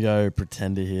 I'm going to go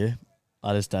Pretender here.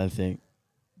 I just don't think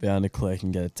Vow and Declare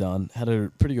can get it done. Had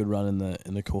a pretty good run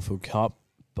in the Caulfield Cup,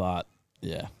 but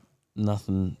yeah,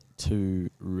 nothing too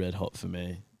red hot for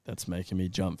me. That's making me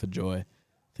jump for joy.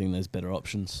 I think there's better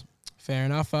options. Fair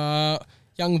enough.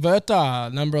 Young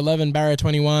Verta, number 11, barrier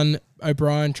 21.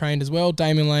 O'Brien trained as well.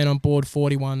 Damien Lane on board,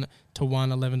 41 to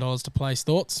 1, $11 to place.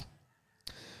 Thoughts?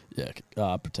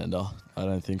 Yeah, Pretender. I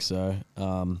don't think so.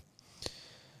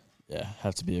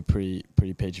 Have to be a pretty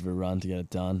peach of a run to get it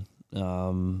done.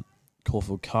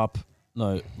 Caulfield Cup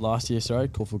last year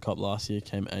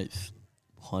came 8th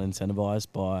behind Incentivised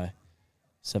by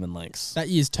 7 lengths. That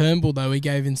year's Turnbull, though, he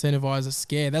gave Incentivised a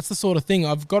scare. That's the sort of thing.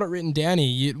 I've got it written down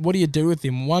here. What do you do with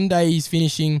him? One day he's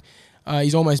finishing,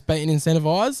 he's almost beaten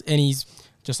Incentivised, and he's,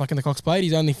 just like in the Cox Plate,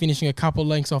 he's only finishing a couple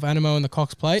lengths off Animo in the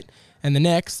Cox Plate, and the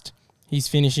next, he's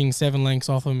finishing 7 lengths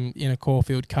off him in a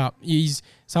Caulfield Cup.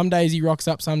 Some days he rocks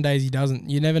up, some days he doesn't.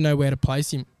 You never know where to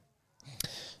place him.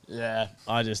 Yeah,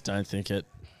 I just don't think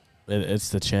it's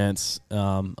the chance.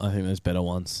 I think there's better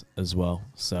ones as well.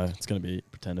 So it's going to be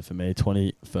Pretender for me.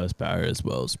 20 first barrier as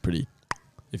well is pretty,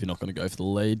 if you're not going to go for the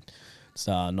lead, it's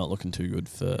not looking too good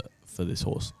for this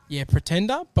horse. Yeah,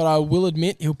 Pretender, but I will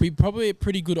admit he'll be probably at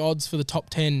pretty good odds for the top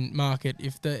 10 market.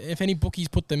 If any bookies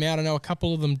put them out, I know a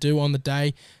couple of them do on the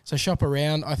day, so shop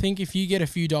around. I think if you get a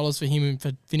few dollars for him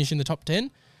for finishing the top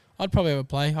 10, I'd probably have a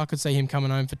play. I could see him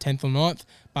coming home for 10th or 9th.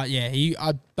 But yeah,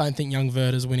 I don't think Young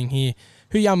Verta's winning here.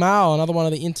 Huyamao, another one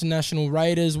of the international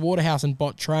raiders. Waterhouse and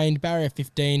Bott trained. Barrier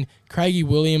 15. Craigie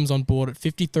Williams on board at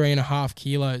 53.5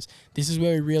 kilos. This is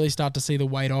where we really start to see the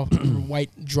weight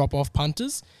drop off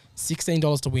punters.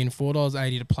 $16 to win,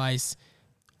 $4.80 to place.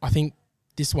 I think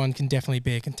this one can definitely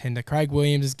be a contender. Craig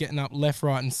Williams is getting up left,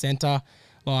 right and centre.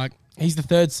 He's the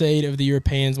 3rd seed of the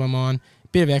Europeans, my mind.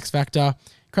 Bit of X factor.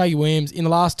 Craigie Williams, in the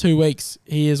last 2 weeks,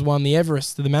 he has won the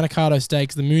Everest, the Manikato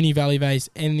Stakes, the Moonee Valley Race,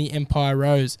 and the Empire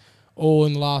Rose, all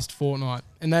in the last fortnight.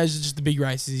 And those are just the big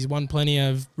races. He's won plenty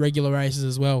of regular races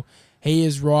as well. He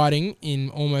is riding in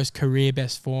almost career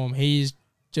best form. He is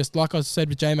just, like I said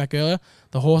with J-Mac earlier,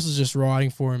 the horse is just riding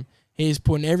for him. He is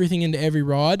putting everything into every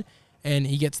ride, and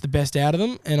he gets the best out of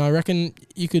them. And I reckon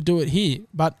you could do it here.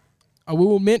 But I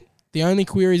will admit, the only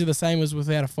queries are the same as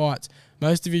without a fight.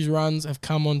 Most of his runs have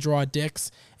come on dry decks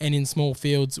and in small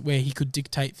fields where he could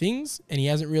dictate things, and he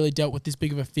hasn't really dealt with this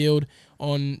big of a field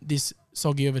on this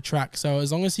soggy of a track. So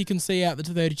as long as he can see out the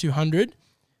 3,200,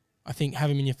 I think have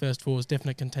him in your first four is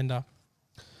definite contender.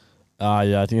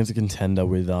 I think it's a contender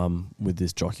with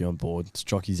this jockey on board. This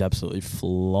jockey's absolutely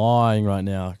flying right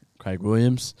now. Craig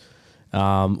Williams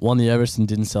won the Everest and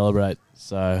didn't celebrate.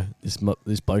 So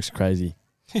this bloke's crazy.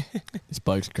 This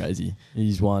bloke's crazy.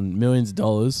 He's won millions of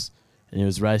dollars. And he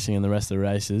was racing in the rest of the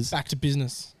races. Back to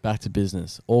business.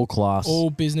 All class. All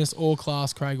business, all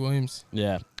class, Craig Williams.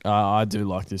 Yeah. I do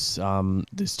like this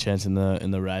this chance in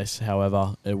the race.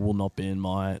 However, it will not be in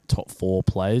my top 4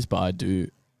 plays, but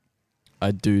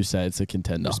I do say it's a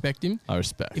contender. Respect him? I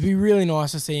respect. It'd be really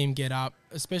nice to see him get up,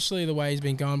 especially the way he's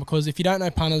been going, because if you don't know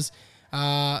punters,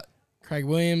 Craig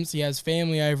Williams, he has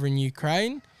family over in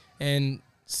Ukraine, and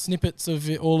snippets of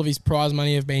all of his prize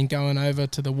money have been going over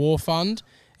to the war fund,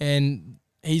 and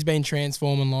he's been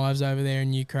transforming lives over there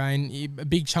in Ukraine. A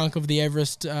big chunk of the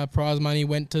Everest prize money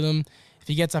went to them. If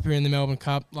he gets up here in the Melbourne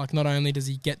Cup, not only does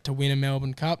he get to win a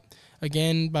Melbourne Cup,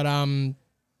 again, but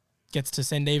gets to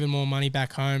send even more money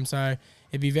back home. So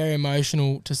it'd be very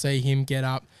emotional to see him get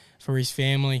up for his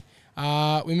family.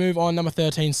 We move on, number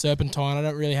 13, Serpentine. I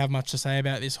don't really have much to say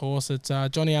about this horse. It's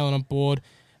Johnny Allen on board,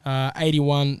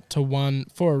 81-1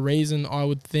 for a reason, I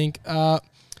would think.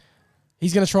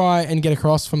 He's going to try and get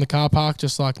across from the car park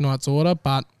just like Knight's Order,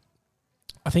 but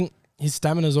I think his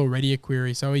stamina's already a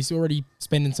query, so he's already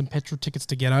spending some petrol tickets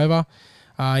to get over.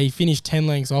 He finished 10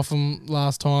 lengths off him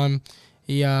last time.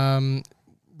 He ran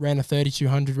a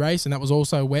 3,200 race, and that was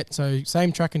also wet, so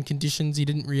same track and conditions. He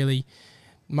didn't really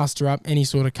muster up any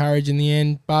sort of courage in the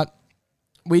end, but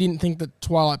we didn't think that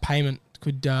Twilight Payment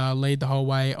could lead the whole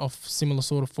way off similar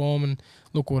sort of form, and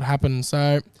look what happened.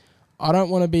 So I don't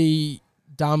want to be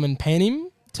dumb and pen him.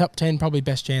 Top 10 probably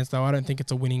best chance, though. I don't think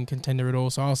it's a winning contender at all,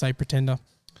 so I'll say Pretender.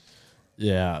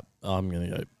 Yeah, I'm going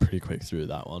to go pretty quick through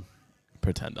that one.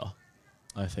 Pretender.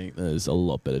 I think there's a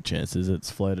lot better chances.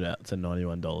 It's floated out to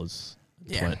 $91,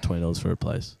 Yeah. $20 for a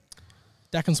place.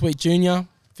 Dack and Sweet Jr.,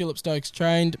 Philip Stokes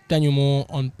trained, Daniel Moore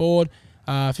on board,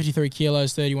 53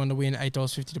 kilos, 31 to win,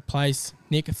 $8.50 to place.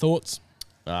 Nick, thoughts?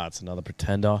 It's another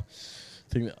Pretender.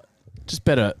 I think just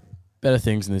better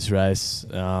things in this race.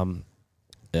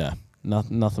 Yeah,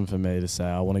 nothing for me to say.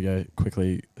 I want to go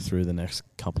quickly through the next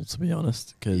couple, to be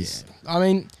honest, because I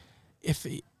mean,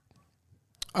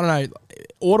 I don't know,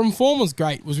 autumn form was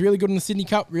great. Was really good in the Sydney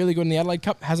Cup, really good in the Adelaide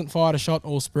Cup. Hasn't fired a shot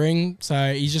all spring,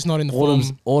 so he's just not in the form.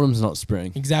 Autumn's not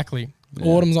spring. Exactly. Yeah.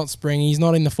 Autumn's not spring. He's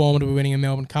not in the form to be winning a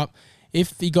Melbourne Cup.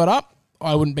 If he got up,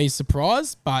 I wouldn't be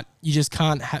surprised, but you just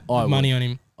can't have money on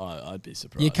him. I'd be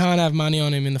surprised. You can't have money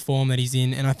on him in the form that he's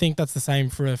in, and I think that's the same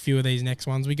for a few of these next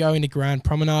ones. We go into Grand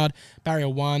Promenade, Barrier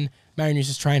 1, Marion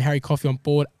Eustace train, Harry Coffey on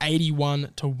board,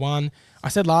 81-1. I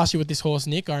said last year with this horse,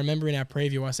 Nick, I remember in our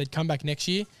preview, I said come back next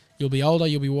year, you'll be older,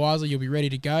 you'll be wiser, you'll be ready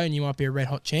to go, and you might be a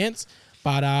red-hot chance.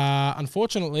 But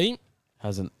unfortunately,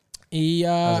 he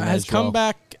has come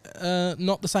back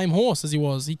not the same horse as he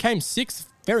was. He came sixth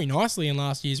very nicely in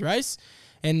last year's race,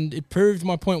 and it proved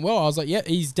my point well. I was like, yeah,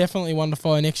 he's definitely one to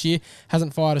follow next year.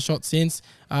 Hasn't fired a shot since.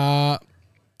 That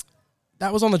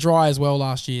was on the dry as well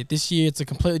last year. This year, it's a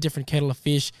completely different kettle of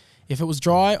fish. If it was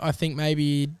dry, I think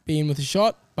maybe he'd be in with a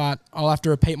shot, but I'll have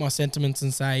to repeat my sentiments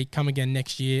and say, come again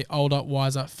next year. Older,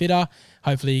 wiser, fitter.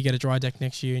 Hopefully you get a dry deck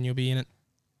next year and you'll be in it.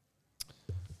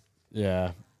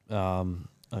 Yeah. I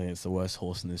think it's the worst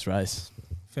horse in this race.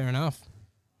 Fair enough.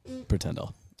 Pretender.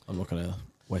 I'm not going to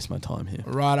waste my time here.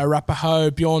 Right, Arapaho,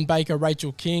 Bjorn Baker,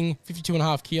 Rachel King,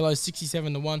 52.5 kilos,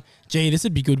 67-1. Gee, this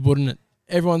would be good, wouldn't it?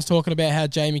 Everyone's talking about how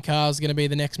Jamie Carr's going to be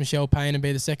the next Michelle Payne and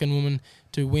be the second woman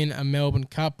to win a Melbourne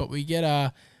Cup, but we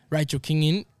get Rachel King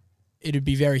in. It would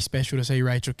be very special to see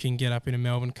Rachel King get up in a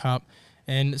Melbourne Cup,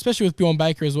 and especially with Bjorn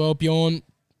Baker as well. Bjorn,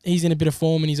 he's in a bit of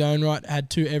form in his own right, had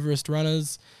 2 Everest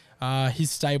runners. His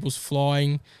stable's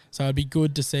flying, so it'd be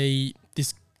good to see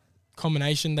this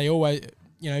combination. They always,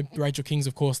 Rachel King's,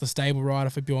 of course, the stable rider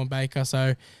for Bjorn Baker,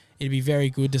 so it'd be very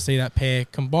good to see that pair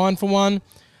combined for one.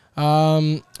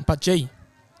 But gee,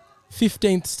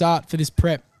 15th start for this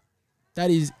prep. That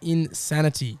is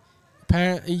insanity.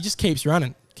 Apparently, he just keeps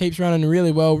running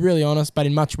really well, really honest, but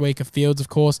in much weaker fields, of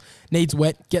course. Needs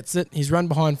wet, gets it. He's run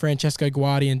behind Francesco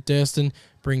Guardi and Durston,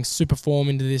 brings super form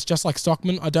into this. Just like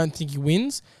Stockman, I don't think he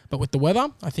wins, but with the weather,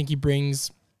 I think he brings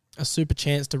a super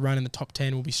chance to run in the top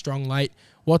 10. Will be strong late.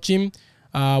 Watch him.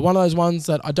 One of those ones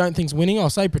that I don't think's winning. I'll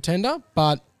say Pretender,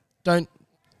 but don't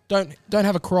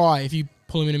have a cry if you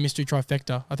pull him in a mystery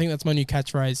trifecta. I think that's my new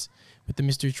catchphrase with the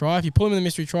mystery try. If you pull him in the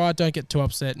mystery try, don't get too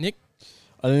upset. Nick?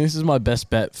 I think this is my best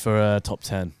bet for a top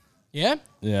 10. Yeah?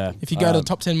 Yeah. If you go to the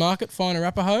top 10 market, find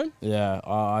Arapaho? Yeah,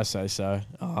 I say so.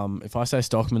 If I say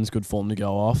Stockman's good form to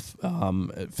go off,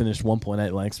 it finished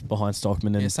 1.8 lengths behind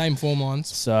Stockman. Yeah, same form lines.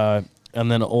 So,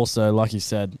 and then also, like you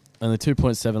said, only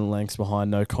 2.7 lengths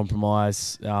behind No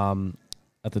Compromise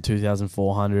at the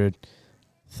 2,400.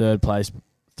 Third place,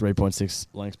 3.6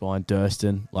 lengths behind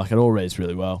Durston. Like, it all reads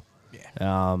really well.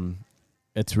 Yeah.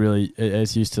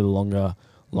 It's used to the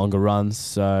longer runs,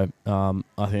 so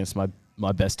I think it's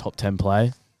my best top 10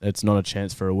 play. It's not a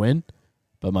chance for a win,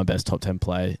 but my best top 10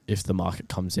 play if the market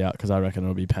comes out, because I reckon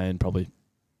it'll be paying probably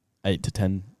 $8 to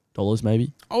 $10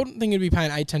 maybe. I wouldn't think it'd be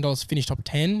paying $8, $10 to finish top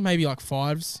 10, maybe like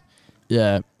 5s.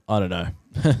 Yeah, I don't know.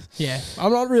 Yeah,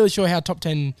 I'm not really sure how top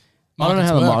 10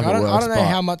 markets I don't know how work. the market works. I don't know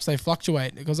how much they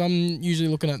fluctuate, because I'm usually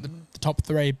looking at the top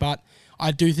 3, but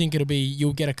I do think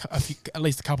you'll get at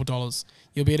least a couple dollars.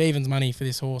 You'll be at evens money for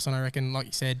this horse, and I reckon, like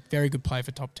you said, very good play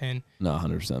for top 10. No,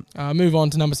 100%. Move on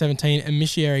to number 17,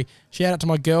 Emissary. Shout out to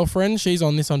my girlfriend. She's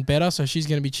on this on better, so she's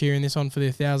going to be cheering this on for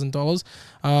the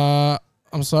 $1,000.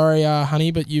 I'm sorry,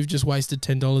 honey, but you've just wasted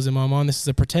 $10 in my mind. This is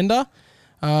a pretender.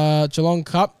 Geelong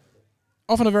Cup,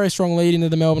 often a very strong lead into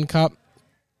the Melbourne Cup,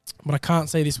 but I can't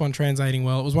see this one translating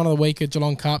well. It was one of the weaker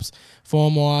Geelong Cups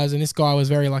form-wise, and this guy was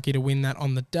very lucky to win that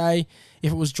on the day.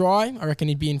 If it was dry, I reckon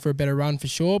he'd be in for a better run for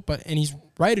sure, and he's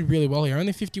rated really well here.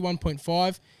 Only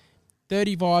 51.5,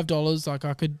 $35. Like,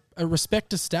 I could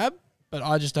respect a stab, but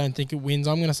I just don't think it wins.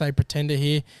 I'm going to say pretender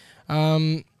here. He's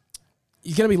going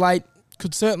to be late.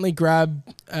 Could certainly grab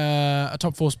a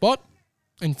top 4 spot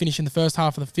and finish in the first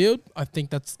half of the field. I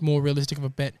think that's more realistic of a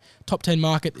bet. Top 10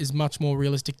 market is much more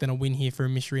realistic than a win here for a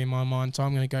mystery in my mind, so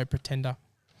I'm going to go pretender.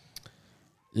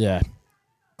 Yeah.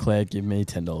 Claire, give me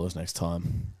 $10 next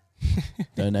time.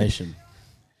 Donation.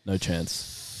 No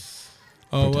chance.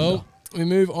 Oh, Pretender. well, we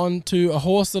move on to a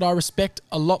horse that I respect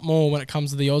a lot more when it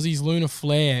comes to the Aussies, Luna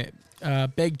Flair.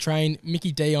 Beg train,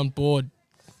 Mickey D on board.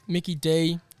 Mickey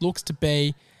D looks to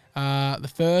be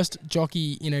the first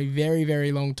jockey in a very,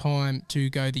 very long time to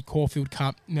go the Caulfield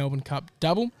Cup, Melbourne Cup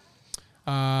double.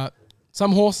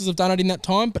 Some horses have done it in that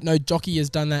time, but no jockey has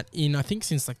done that in, I think,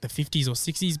 since like the 50s or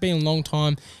 60s. It's been a long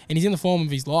time, and he's in the form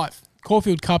of his life.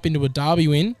 Caulfield Cup into a Derby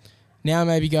win. Now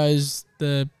maybe goes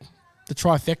the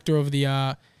trifecta of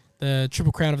the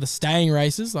Triple Crown of the staying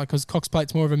races, like, because Cox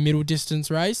Plate's more of a middle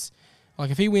distance race.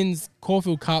 Like, if he wins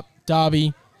Caulfield Cup,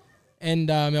 Derby, and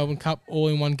Melbourne Cup all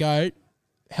in one go,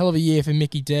 hell of a year for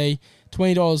Mickey D.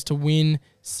 $20 to win,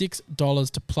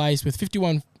 $6 to place. With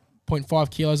 51.5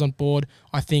 kilos on board,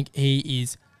 I think he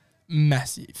is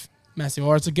massive. Massive.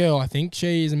 Or it's a girl, I think.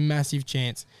 She is a massive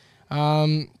chance.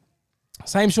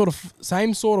 Same sort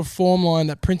of form line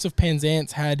that Prince of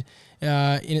Penzance had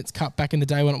in its cup back in the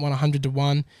day when it won 100 to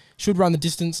 1. Should run the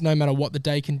distance no matter what the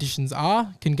day conditions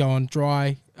are. Can go on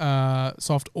dry,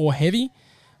 soft or heavy.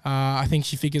 I think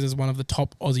she figures as one of the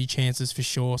top Aussie chances for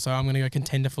sure. So I'm going to go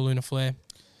contender for Luna Flair.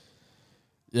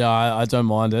 Yeah, I don't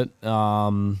mind it.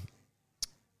 I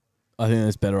think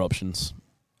there's better options,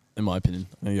 in my opinion.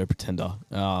 I'm going to go pretender.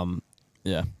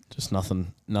 Yeah, just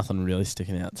nothing really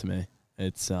sticking out to me.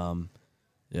 It's,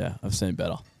 yeah, I've seen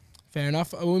better. Fair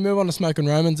enough. We move on to Smoke and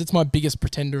Romans. It's my biggest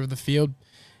pretender of the field.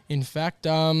 In fact,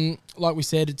 like we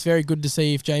said, it's very good to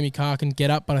see if Jamie Carr can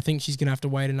get up, but I think she's going to have to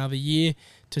wait another year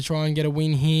to try and get a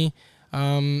win here.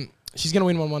 She's going to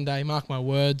win one day, mark my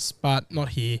words, but not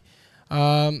here.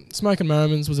 Smoke and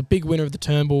Romans was a big winner of the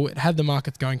Turnbull. It had the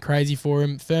markets going crazy for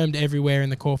him, firmed everywhere in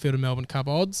the Caulfield and Melbourne Cup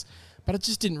odds, but it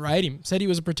just didn't rate him. Said he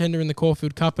was a pretender in the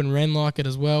Caulfield Cup and ran like it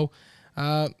as well.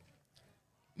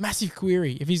 Massive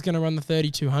query if he's going to run the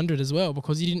 3,200 as well,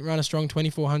 because he didn't run a strong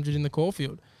 2,400 in the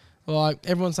Caulfield. Like,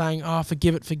 everyone's saying,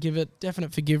 forgive it,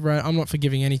 definite forgive rate. I'm not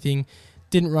forgiving anything.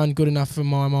 Didn't run good enough for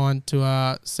my mind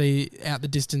to see out the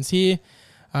distance here.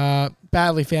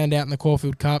 Badly found out in the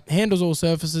Caulfield Cup. Handles all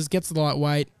surfaces, gets the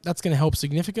lightweight. That's going to help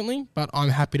significantly, but I'm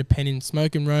happy to pen in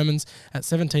Smoke and Romans at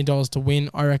 $17 to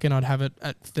win. I reckon I'd have it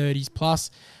at 30s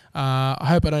plus. I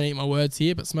hope I don't eat my words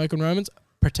here, but Smoke and Romans,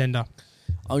 pretender.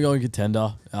 I'm going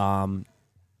contender.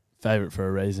 Favourite for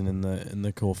a reason in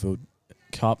the Caulfield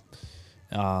Cup.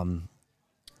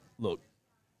 Look,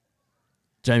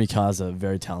 Jamie Carr's a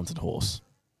very talented horse.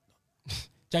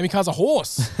 Jamie Carr's a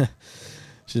horse.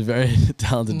 She's a very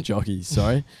talented jockey,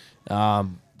 sorry. But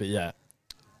yeah,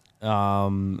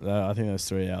 I think those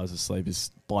 3 hours of sleep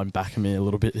is blowing back at me a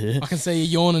little bit here. I can see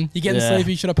you yawning. You getting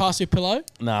sleepy? Should I pass you a pillow?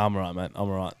 Nah, I'm all right, mate. I'm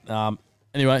all right.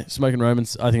 Anyway, Smoke and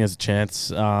Romans, I think there's a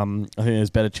chance. I think there's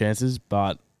better chances,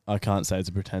 but I can't say it's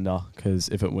a pretender, because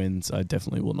if it wins, I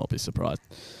definitely will not be surprised.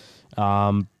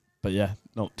 But yeah,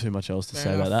 not too much else to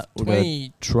say about that. We'll go to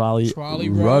Charlie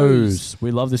Rose. We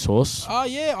love this horse. Oh,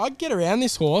 yeah, I'd get around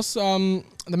this horse.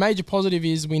 The major positive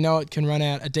is we know it can run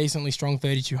out a decently strong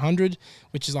 3,200,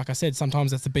 which is, like I said, sometimes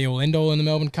that's the be-all, end-all in the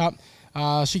Melbourne Cup.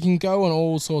 She can go on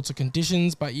all sorts of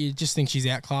conditions, but you just think she's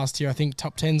outclassed here. I think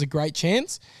top 10's a great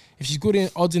chance. If she's good in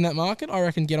odds in that market, I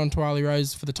reckon get on Charlie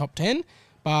Rose for the top 10.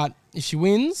 But if she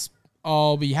wins,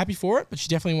 I'll be happy for it, but she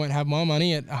definitely won't have my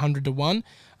money at 100 to 1.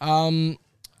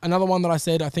 Another one that I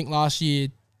said, I think last year,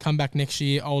 come back next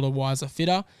year, older, wiser,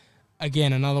 fitter.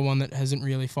 Again, another one that hasn't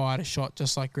really fired a shot,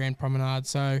 just like Grand Promenade.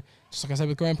 So, just like I said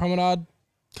with Grand Promenade,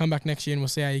 come back next year and we'll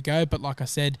see how you go. But like I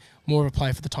said, more of a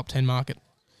play for the top 10 market.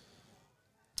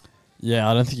 Yeah,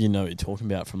 I don't think you know what you're talking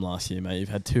about from last year, mate. You've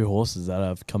had two horses that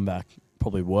have come back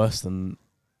probably worse than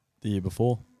the year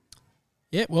before.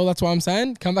 Yeah, well, that's why I'm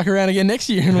saying come back around again next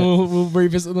year and we'll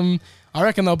revisit them. I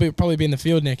reckon they'll probably be in the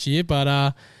field next year,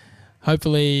 but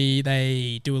hopefully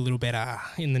they do a little better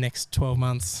in the next 12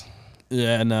 months.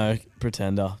 Yeah, no,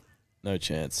 pretender. No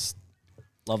chance.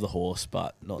 Love the horse,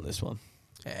 but not this one.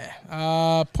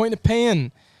 Yeah. Point of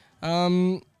Pan.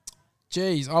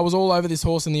 Geez, I was all over this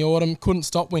horse in the autumn. Couldn't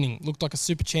stop winning. Looked like a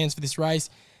super chance for this race.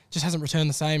 Just hasn't returned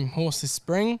the same horse this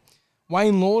spring.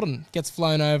 Wayne Lawton gets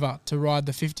flown over to ride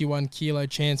the 51 kilo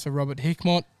chance for Robert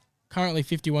Hickmott. Currently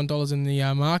 $51 in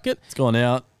the market. It's gone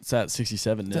out. It's at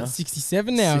 67 now. It's at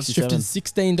 67 now. 67. It's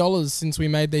shifted $16 since we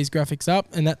made these graphics up,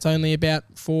 and that's only about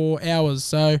 4 hours.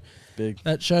 So Big.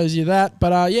 that shows you that.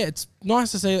 But yeah, it's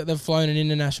nice to see that they've flown an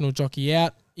international jockey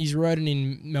out. He's ridden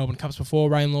in Melbourne Cups before,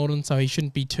 Wayne Lawton, so he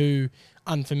shouldn't be too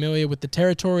unfamiliar with the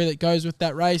territory that goes with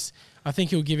that race. I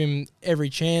think he'll give him every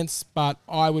chance, but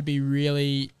I would be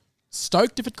really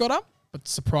stoked if it got up, but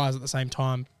surprised at the same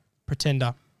time.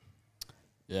 Pretender.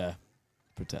 Yeah,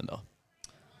 Pretender.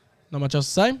 Not much else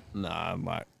to say? Nah,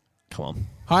 mate. Come on.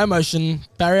 High Emotion,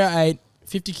 Barrier 8,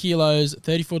 50 kilos,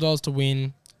 $34 to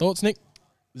win. Thoughts, Nick?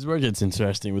 This is where it gets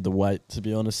interesting with the weight, to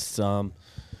be honest,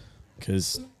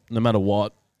 because no matter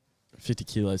what, 50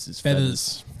 kilos is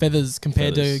feathers. Feathers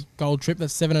compared Feathers. to Gold Trip,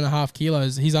 that's 7.5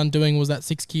 kilos. His undoing was that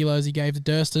 6 kilos he gave to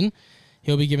Durston.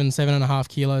 He'll be given 7.5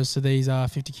 kilos to these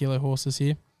 50 kilo horses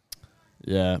here.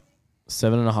 Yeah,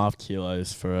 7.5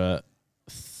 kilos for a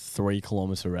 3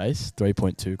 kilometre race,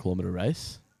 3.2 kilometre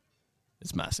race.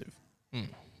 It's massive.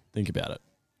 Think about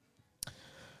it.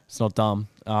 It's not dumb.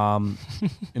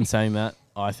 In saying that,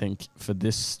 I think for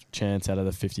this chance out of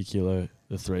the 50 kilo,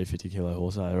 the 350 kilo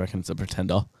horse, I reckon it's a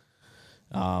Pretender.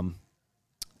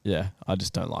 Yeah, I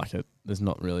just don't like it. There's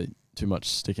not really too much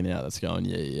sticking out that's going,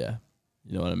 yeah.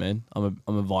 You know what I mean? I'm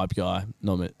a vibe guy.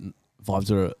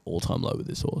 Vibes are at all-time low with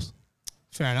this horse.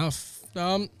 Fair enough.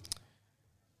 I'm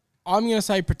going to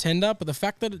say Pretender, but the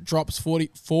fact that it drops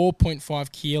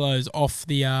 44.5 kilos off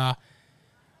the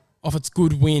off its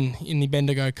good win in the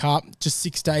Bendigo Cup, just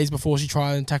 6 days before she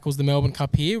tries and tackles the Melbourne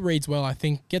Cup here, reads well, I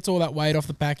think. Gets all that weight off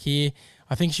the back here.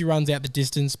 I think she runs out the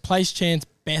distance. Place chance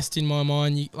best in my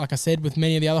mind, like I said, with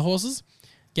many of the other horses.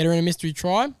 Get her in a mystery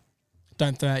try.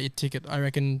 Don't throw out your ticket. I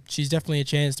reckon she's definitely a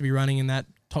chance to be running in that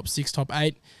top 6, top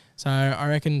 8. So I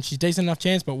reckon she's decent enough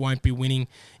chance, but won't be winning.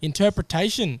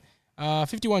 Interpretation,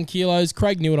 51 kilos.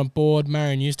 Craig Newell on board.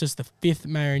 Marion Eustace, the 5th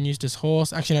Marion Eustace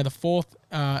horse. Actually, no, the 4th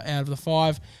out of the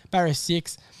 5. Barrier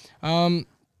 6.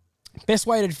 Best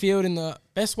weighted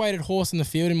horse in the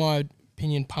field, in my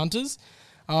opinion, punters.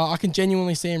 I can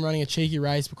genuinely see him running a cheeky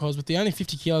race because with the only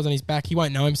 50 kilos on his back, he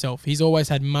won't know himself. He's always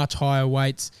had much higher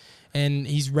weights, and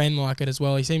he's ran like it as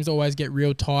well. He seems to always get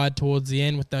real tired towards the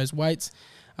end with those weights.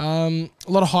 A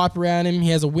lot of hype around him. He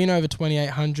has a win over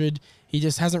 2,800. He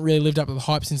just hasn't really lived up to the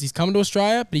hype since he's come to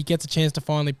Australia, but he gets a chance to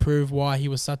finally prove why he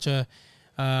was such a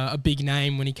big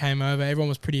name when he came over. Everyone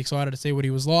was pretty excited to see what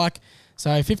he was like.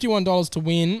 So $51 to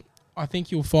win. I think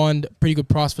you'll find a pretty good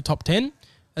price for top 10.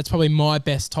 That's probably my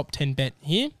best top 10 bet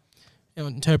here.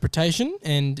 Interpretation.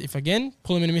 And if, again,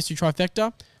 pull him in a mystery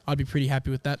trifecta, I'd be pretty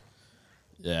happy with that.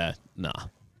 Yeah, nah.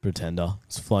 Pretender.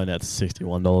 It's flown out to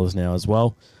 $61 now as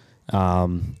well.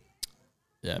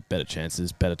 Yeah, better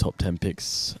chances, better top 10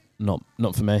 picks. Not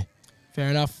for me. Fair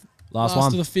enough. Last one.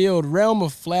 of the field, Realm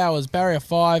of Flowers, Barrier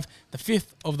 5, the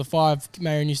 5th of the 5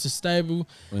 Marion Eustace stable.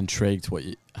 I'm intrigued what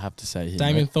you have to say here.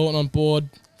 Damien mate. Thornton on board.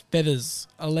 Feathers,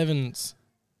 11s.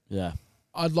 Yeah.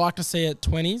 I'd like to see it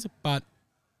 20s, but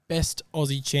best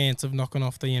Aussie chance of knocking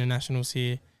off the internationals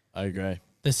here. I agree.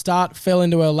 The start fell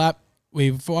into her lap.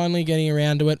 We're finally getting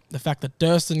around to it. The fact that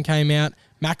Durston came out,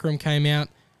 Macram came out,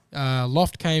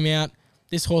 Loft came out.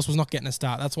 This horse was not getting a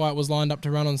start. That's why it was lined up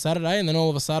to run on Saturday, and then all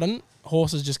of a sudden,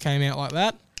 horses just came out like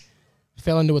that,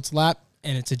 fell into its lap,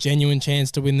 and it's a genuine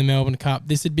chance to win the Melbourne Cup.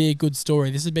 This would be a good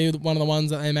story. This would be one of the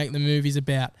ones that they make the movies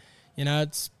about. You know,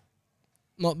 it's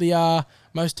not the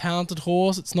most talented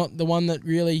horse. It's not the one that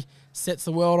really sets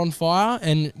the world on fire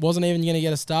and wasn't even going to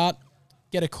get a start.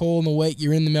 Get a call in the week,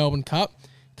 you're in the Melbourne Cup,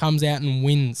 comes out and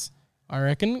wins. I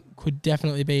reckon could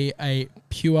definitely be a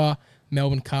pure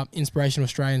Melbourne Cup inspirational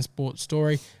Australian sports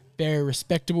story. Very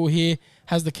respectable here.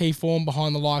 Has the key form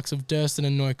behind the likes of Durston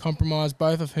and No Compromise,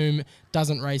 both of whom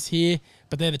doesn't race here,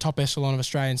 but they're the top echelon of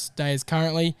Australian stayers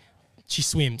currently. She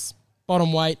swims.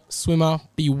 Bottom weight, swimmer,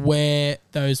 beware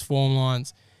those form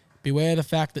lines. Beware the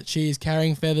fact that she is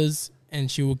carrying feathers and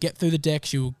she will get through the deck,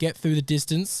 she will get through the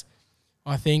distance.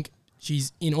 I think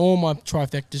she's in all my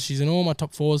trifectas, she's in all my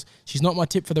top 4s. She's not my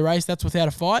tip for the race, that's without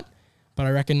a fight, but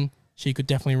I reckon she could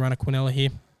definitely run a Quinella here.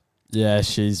 Yeah,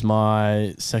 she's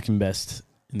my second best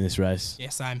in this race. Yeah,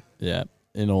 same. Yeah,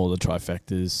 in all the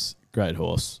trifectas. Great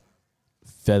horse.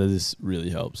 Feathers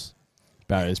really helps.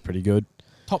 Barrier's pretty good.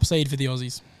 Top seed for the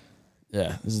Aussies.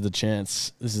 Yeah, this is the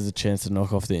chance. This is the chance to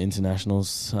knock off the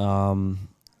internationals.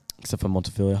 Except for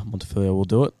Montefilia. Montefilia will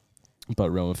do it. But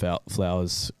Realm of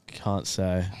Flowers can't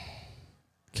say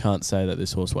that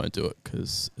this horse won't do it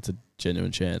because it's a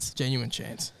genuine chance. Genuine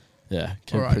chance. Yeah,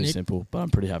 All right, pretty Nick. simple, but I'm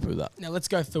pretty happy with that. Now let's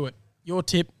go through it. Your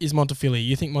tip is Montefilia.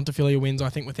 You think Montefilia wins. I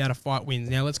think Without a Fight wins.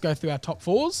 Now let's go through our top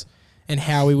fours and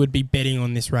how we would be betting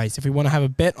on this race. If we want to have a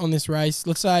bet on this race,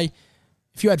 let's say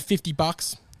if you had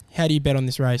 $50, how do you bet on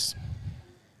this race?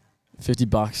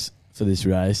 $50 for this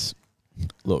race.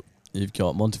 Look, you've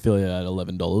got Montefilia at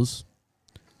 $11.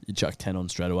 You chuck 10 on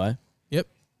straight away. Yep.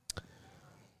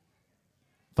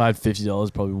 If I had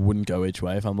 $50, probably wouldn't go each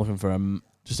way. If I'm looking for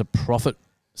just a profit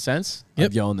sense,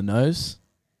 I'd go on the nose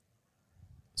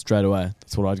straight away.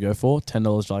 That's what I'd go for.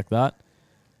 $10 like that.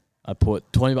 I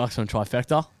put $20 on a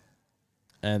trifecta,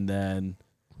 and then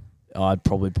I'd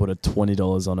probably put a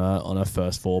 $20 on a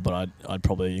first four, but I'd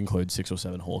probably include 6 or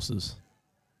 7 horses.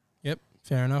 Yep.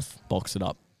 Fair enough. Box it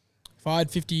up. If I had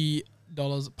 $50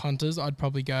 punters, I'd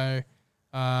probably go,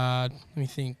 let me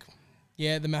think.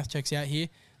 Yeah, the math checks out here.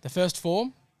 The first four,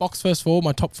 box first four,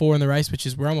 my top four in the race, which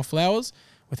is Realm of Flowers,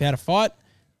 Without a Fight,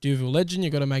 Duville Legend,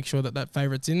 you've got to make sure that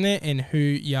favourite's in there, and Hu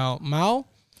Yao Mal.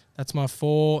 That's my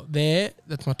 4 there.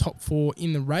 That's my top 4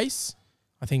 in the race.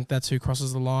 I think that's who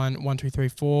crosses the line, 1, 2, 3,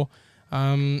 4.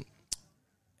 And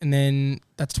then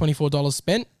that's $24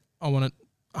 spent. I want it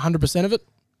 100% of it.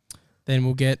 Then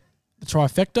we'll get the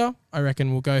trifecta. I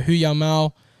reckon we'll go Hu Yao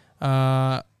Mal.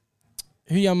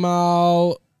 Hu Yao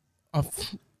Mal,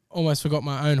 I've almost forgot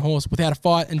my own horse, Without a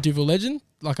Fight, and Duville Legend.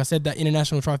 Like I said, that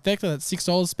international trifecta, that's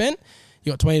 $6 spent.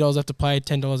 You got $20 left to play,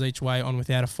 $10 each way on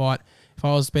Without a Fight. If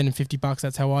I was spending $50,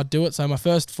 that's how I'd do it. So my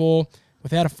first 4,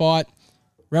 Without a Fight,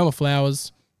 Realm of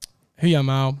Flowers, Hu Yao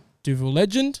Mal, Duville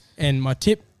Legend, and my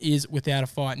tip is Without a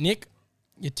Fight. Nick,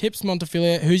 your tips,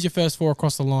 Montefilia. Who's your first 4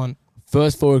 across the line?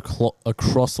 First 4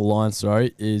 across the line,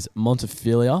 is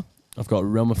Montefilia. I've got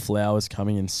Realm of Flowers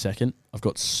coming in second. I've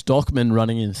got Stockman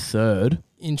running in third.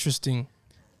 Interesting.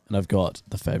 And I've got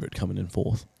the favourite coming in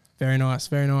fourth. Very nice,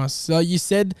 very nice. So you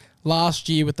said last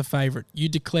year with the favourite, you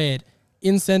declared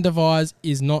Incentivise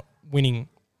is not winning.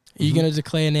 Are you going to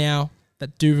declare now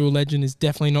that Duville Legend is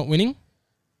definitely not winning?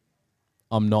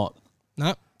 I'm not.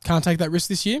 No, can't take that risk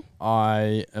this year?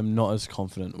 I am not as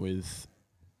confident with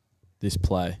this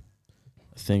play.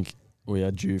 I think we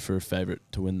are due for a favourite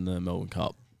to win the Melbourne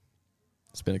Cup.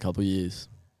 It's been a couple of years.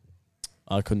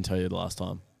 I couldn't tell you the last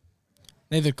time.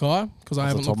 Neither could I, because I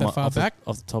haven't looked that far back.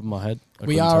 Off the top of my head,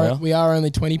 we are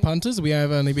only 20 punters. We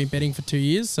have only been betting for 2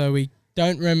 years, so we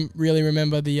don't really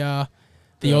remember the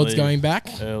odds going back.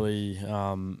 Early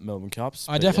Melbourne Cups.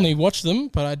 I definitely watched them,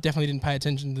 but I definitely didn't pay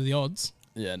attention to the odds.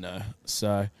 Yeah, no.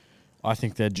 So I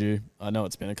think they're due. I know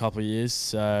it's been a couple of years,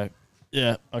 so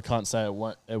yeah, I can't say it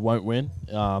won't win.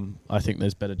 I think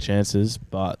there's better chances,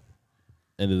 but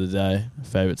end of the day, a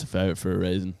favourite's a favourite for a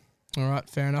reason. All right,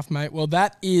 fair enough, mate. Well,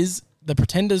 that is the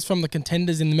pretenders from the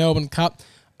contenders in the Melbourne Cup.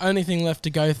 Only thing left to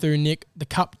go through, Nick, the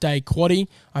Cup Day Quaddie.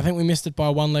 I think we missed it by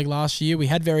 1 leg last year. We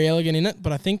had Very Elegant in it,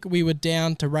 but I think we were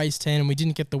down to race 10 and we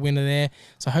didn't get the winner there.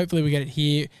 So hopefully we get it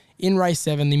here. In race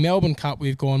 7, the Melbourne Cup,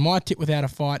 we've gone my tip Without a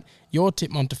Fight, your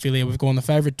tip Montefilia, we've gone the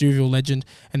favourite Duville Legend,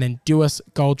 and then Duas,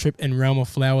 Gold Trip, and Realm of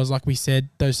Flowers. Like we said,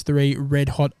 those 3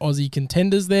 red-hot Aussie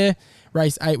contenders there.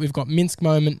 Race 8, we've got Minsk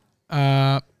Moment,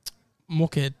 Moketalia,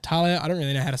 I don't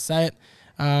really know how to say it,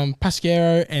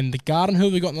 Pasquero, and the Garden. Who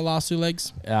have we got in the last 2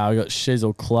 legs? We got She's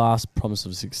All Class, Promise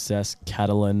of Success,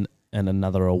 Catalan, and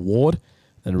Another Award.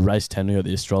 Then race 10, we got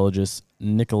the Astrologist,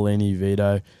 Nicolini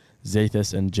Vito,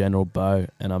 Zethus, and General Bow.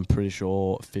 And I'm pretty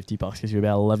sure $50 gives you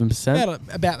about 11%.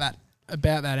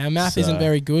 About that. Our math isn't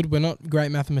very good. We're not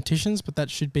great mathematicians, but that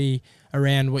should be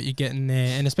around what you're getting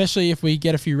there. And especially if we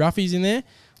get a few roughies in there,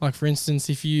 like for instance,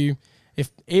 if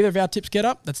either of our tips get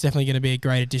up, that's definitely going to be a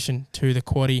great addition to the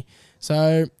Quaddie.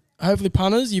 So hopefully,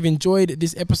 punters, you've enjoyed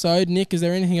this episode. Nick, is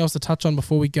there anything else to touch on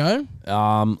before we go?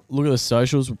 Look at the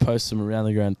socials. We'll post some around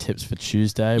the ground tips for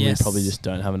Tuesday. Yes. We probably just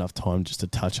don't have enough time just to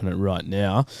touch on it right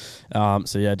now.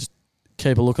 So yeah, just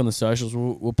keep a look on the socials.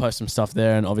 We'll post some stuff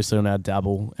there, and obviously on our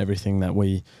Dabble, everything that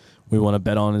we want to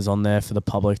bet on is on there for the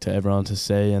public to everyone to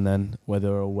see. And then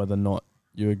whether or not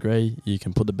you agree, you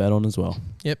can put the bet on as well.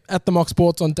 Yep, at the Mock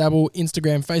Sports on Dabble,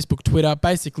 Instagram, Facebook, Twitter.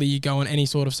 Basically, you go on any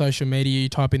sort of social media, you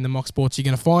type in the Mock Sports, you're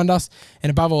going to find us. And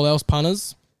above all else,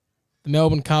 punters, the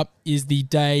Melbourne Cup is the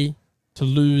day to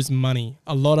lose money.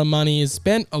 A lot of money is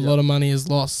spent, a lot of money is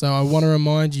lost. So I want to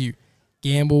remind you,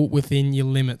 gamble within your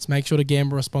limits. Make sure to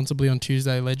gamble responsibly on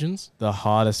Tuesday, legends. The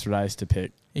hardest race to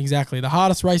pick. Exactly. The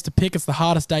hardest race to pick, it's the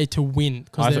hardest day to win.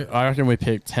 I reckon we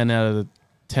picked 10 out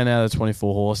of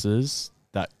 24 horses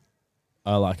that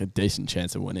are like a decent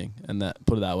chance of winning. And that,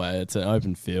 put it that way, it's an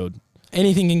open field.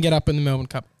 Anything can get up in the Melbourne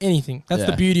Cup. Anything. That's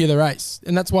the beauty of the race.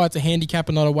 And that's why it's a handicap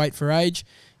and not a weight for age.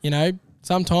 You know,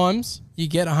 sometimes you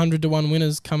get 100 to 1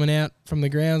 winners coming out from the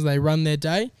grounds. They run their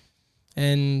day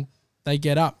and they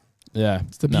get up. Yeah.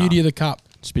 It's the beauty of the cup.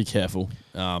 Just be careful.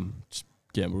 Just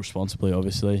gamble responsibly,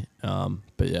 obviously.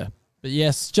 But yeah. But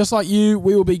yes, just like you,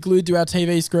 we will be glued to our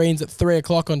TV screens at 3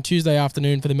 o'clock on Tuesday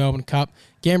afternoon for the Melbourne Cup.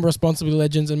 Gamble responsibly,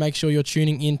 legends, and make sure you're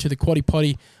tuning in to the Quaddie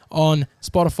Poddy on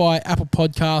Spotify, Apple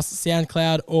Podcasts,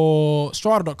 SoundCloud, or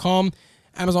Strider.com,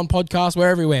 Amazon Podcasts. We're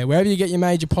everywhere. Wherever you get your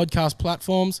major podcast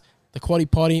platforms, the Quaddie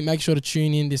Poddy. Make sure to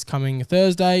tune in this coming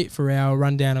Thursday for our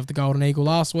rundown of the Golden Eagle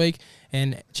last week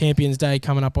and Champions Day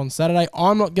coming up on Saturday.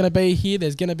 I'm not going to be here.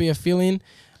 There's going to be a fill-in.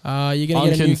 You're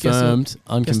going to get a new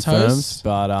guest host.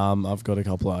 But I've got a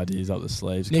couple of ideas up the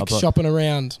sleeves. Nick's shopping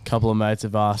around. A couple of mates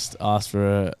have asked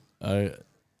for to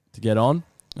get on.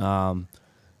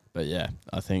 But yeah,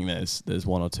 I think there's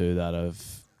one or two that are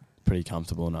pretty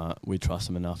comfortable and we trust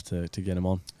them enough to get them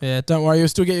on. Yeah, don't worry. You'll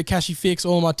still get your cashy fix.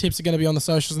 All of my tips are going to be on the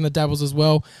socials and the dabbles as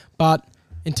well. But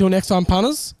until next time,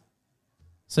 punters,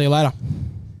 see you later.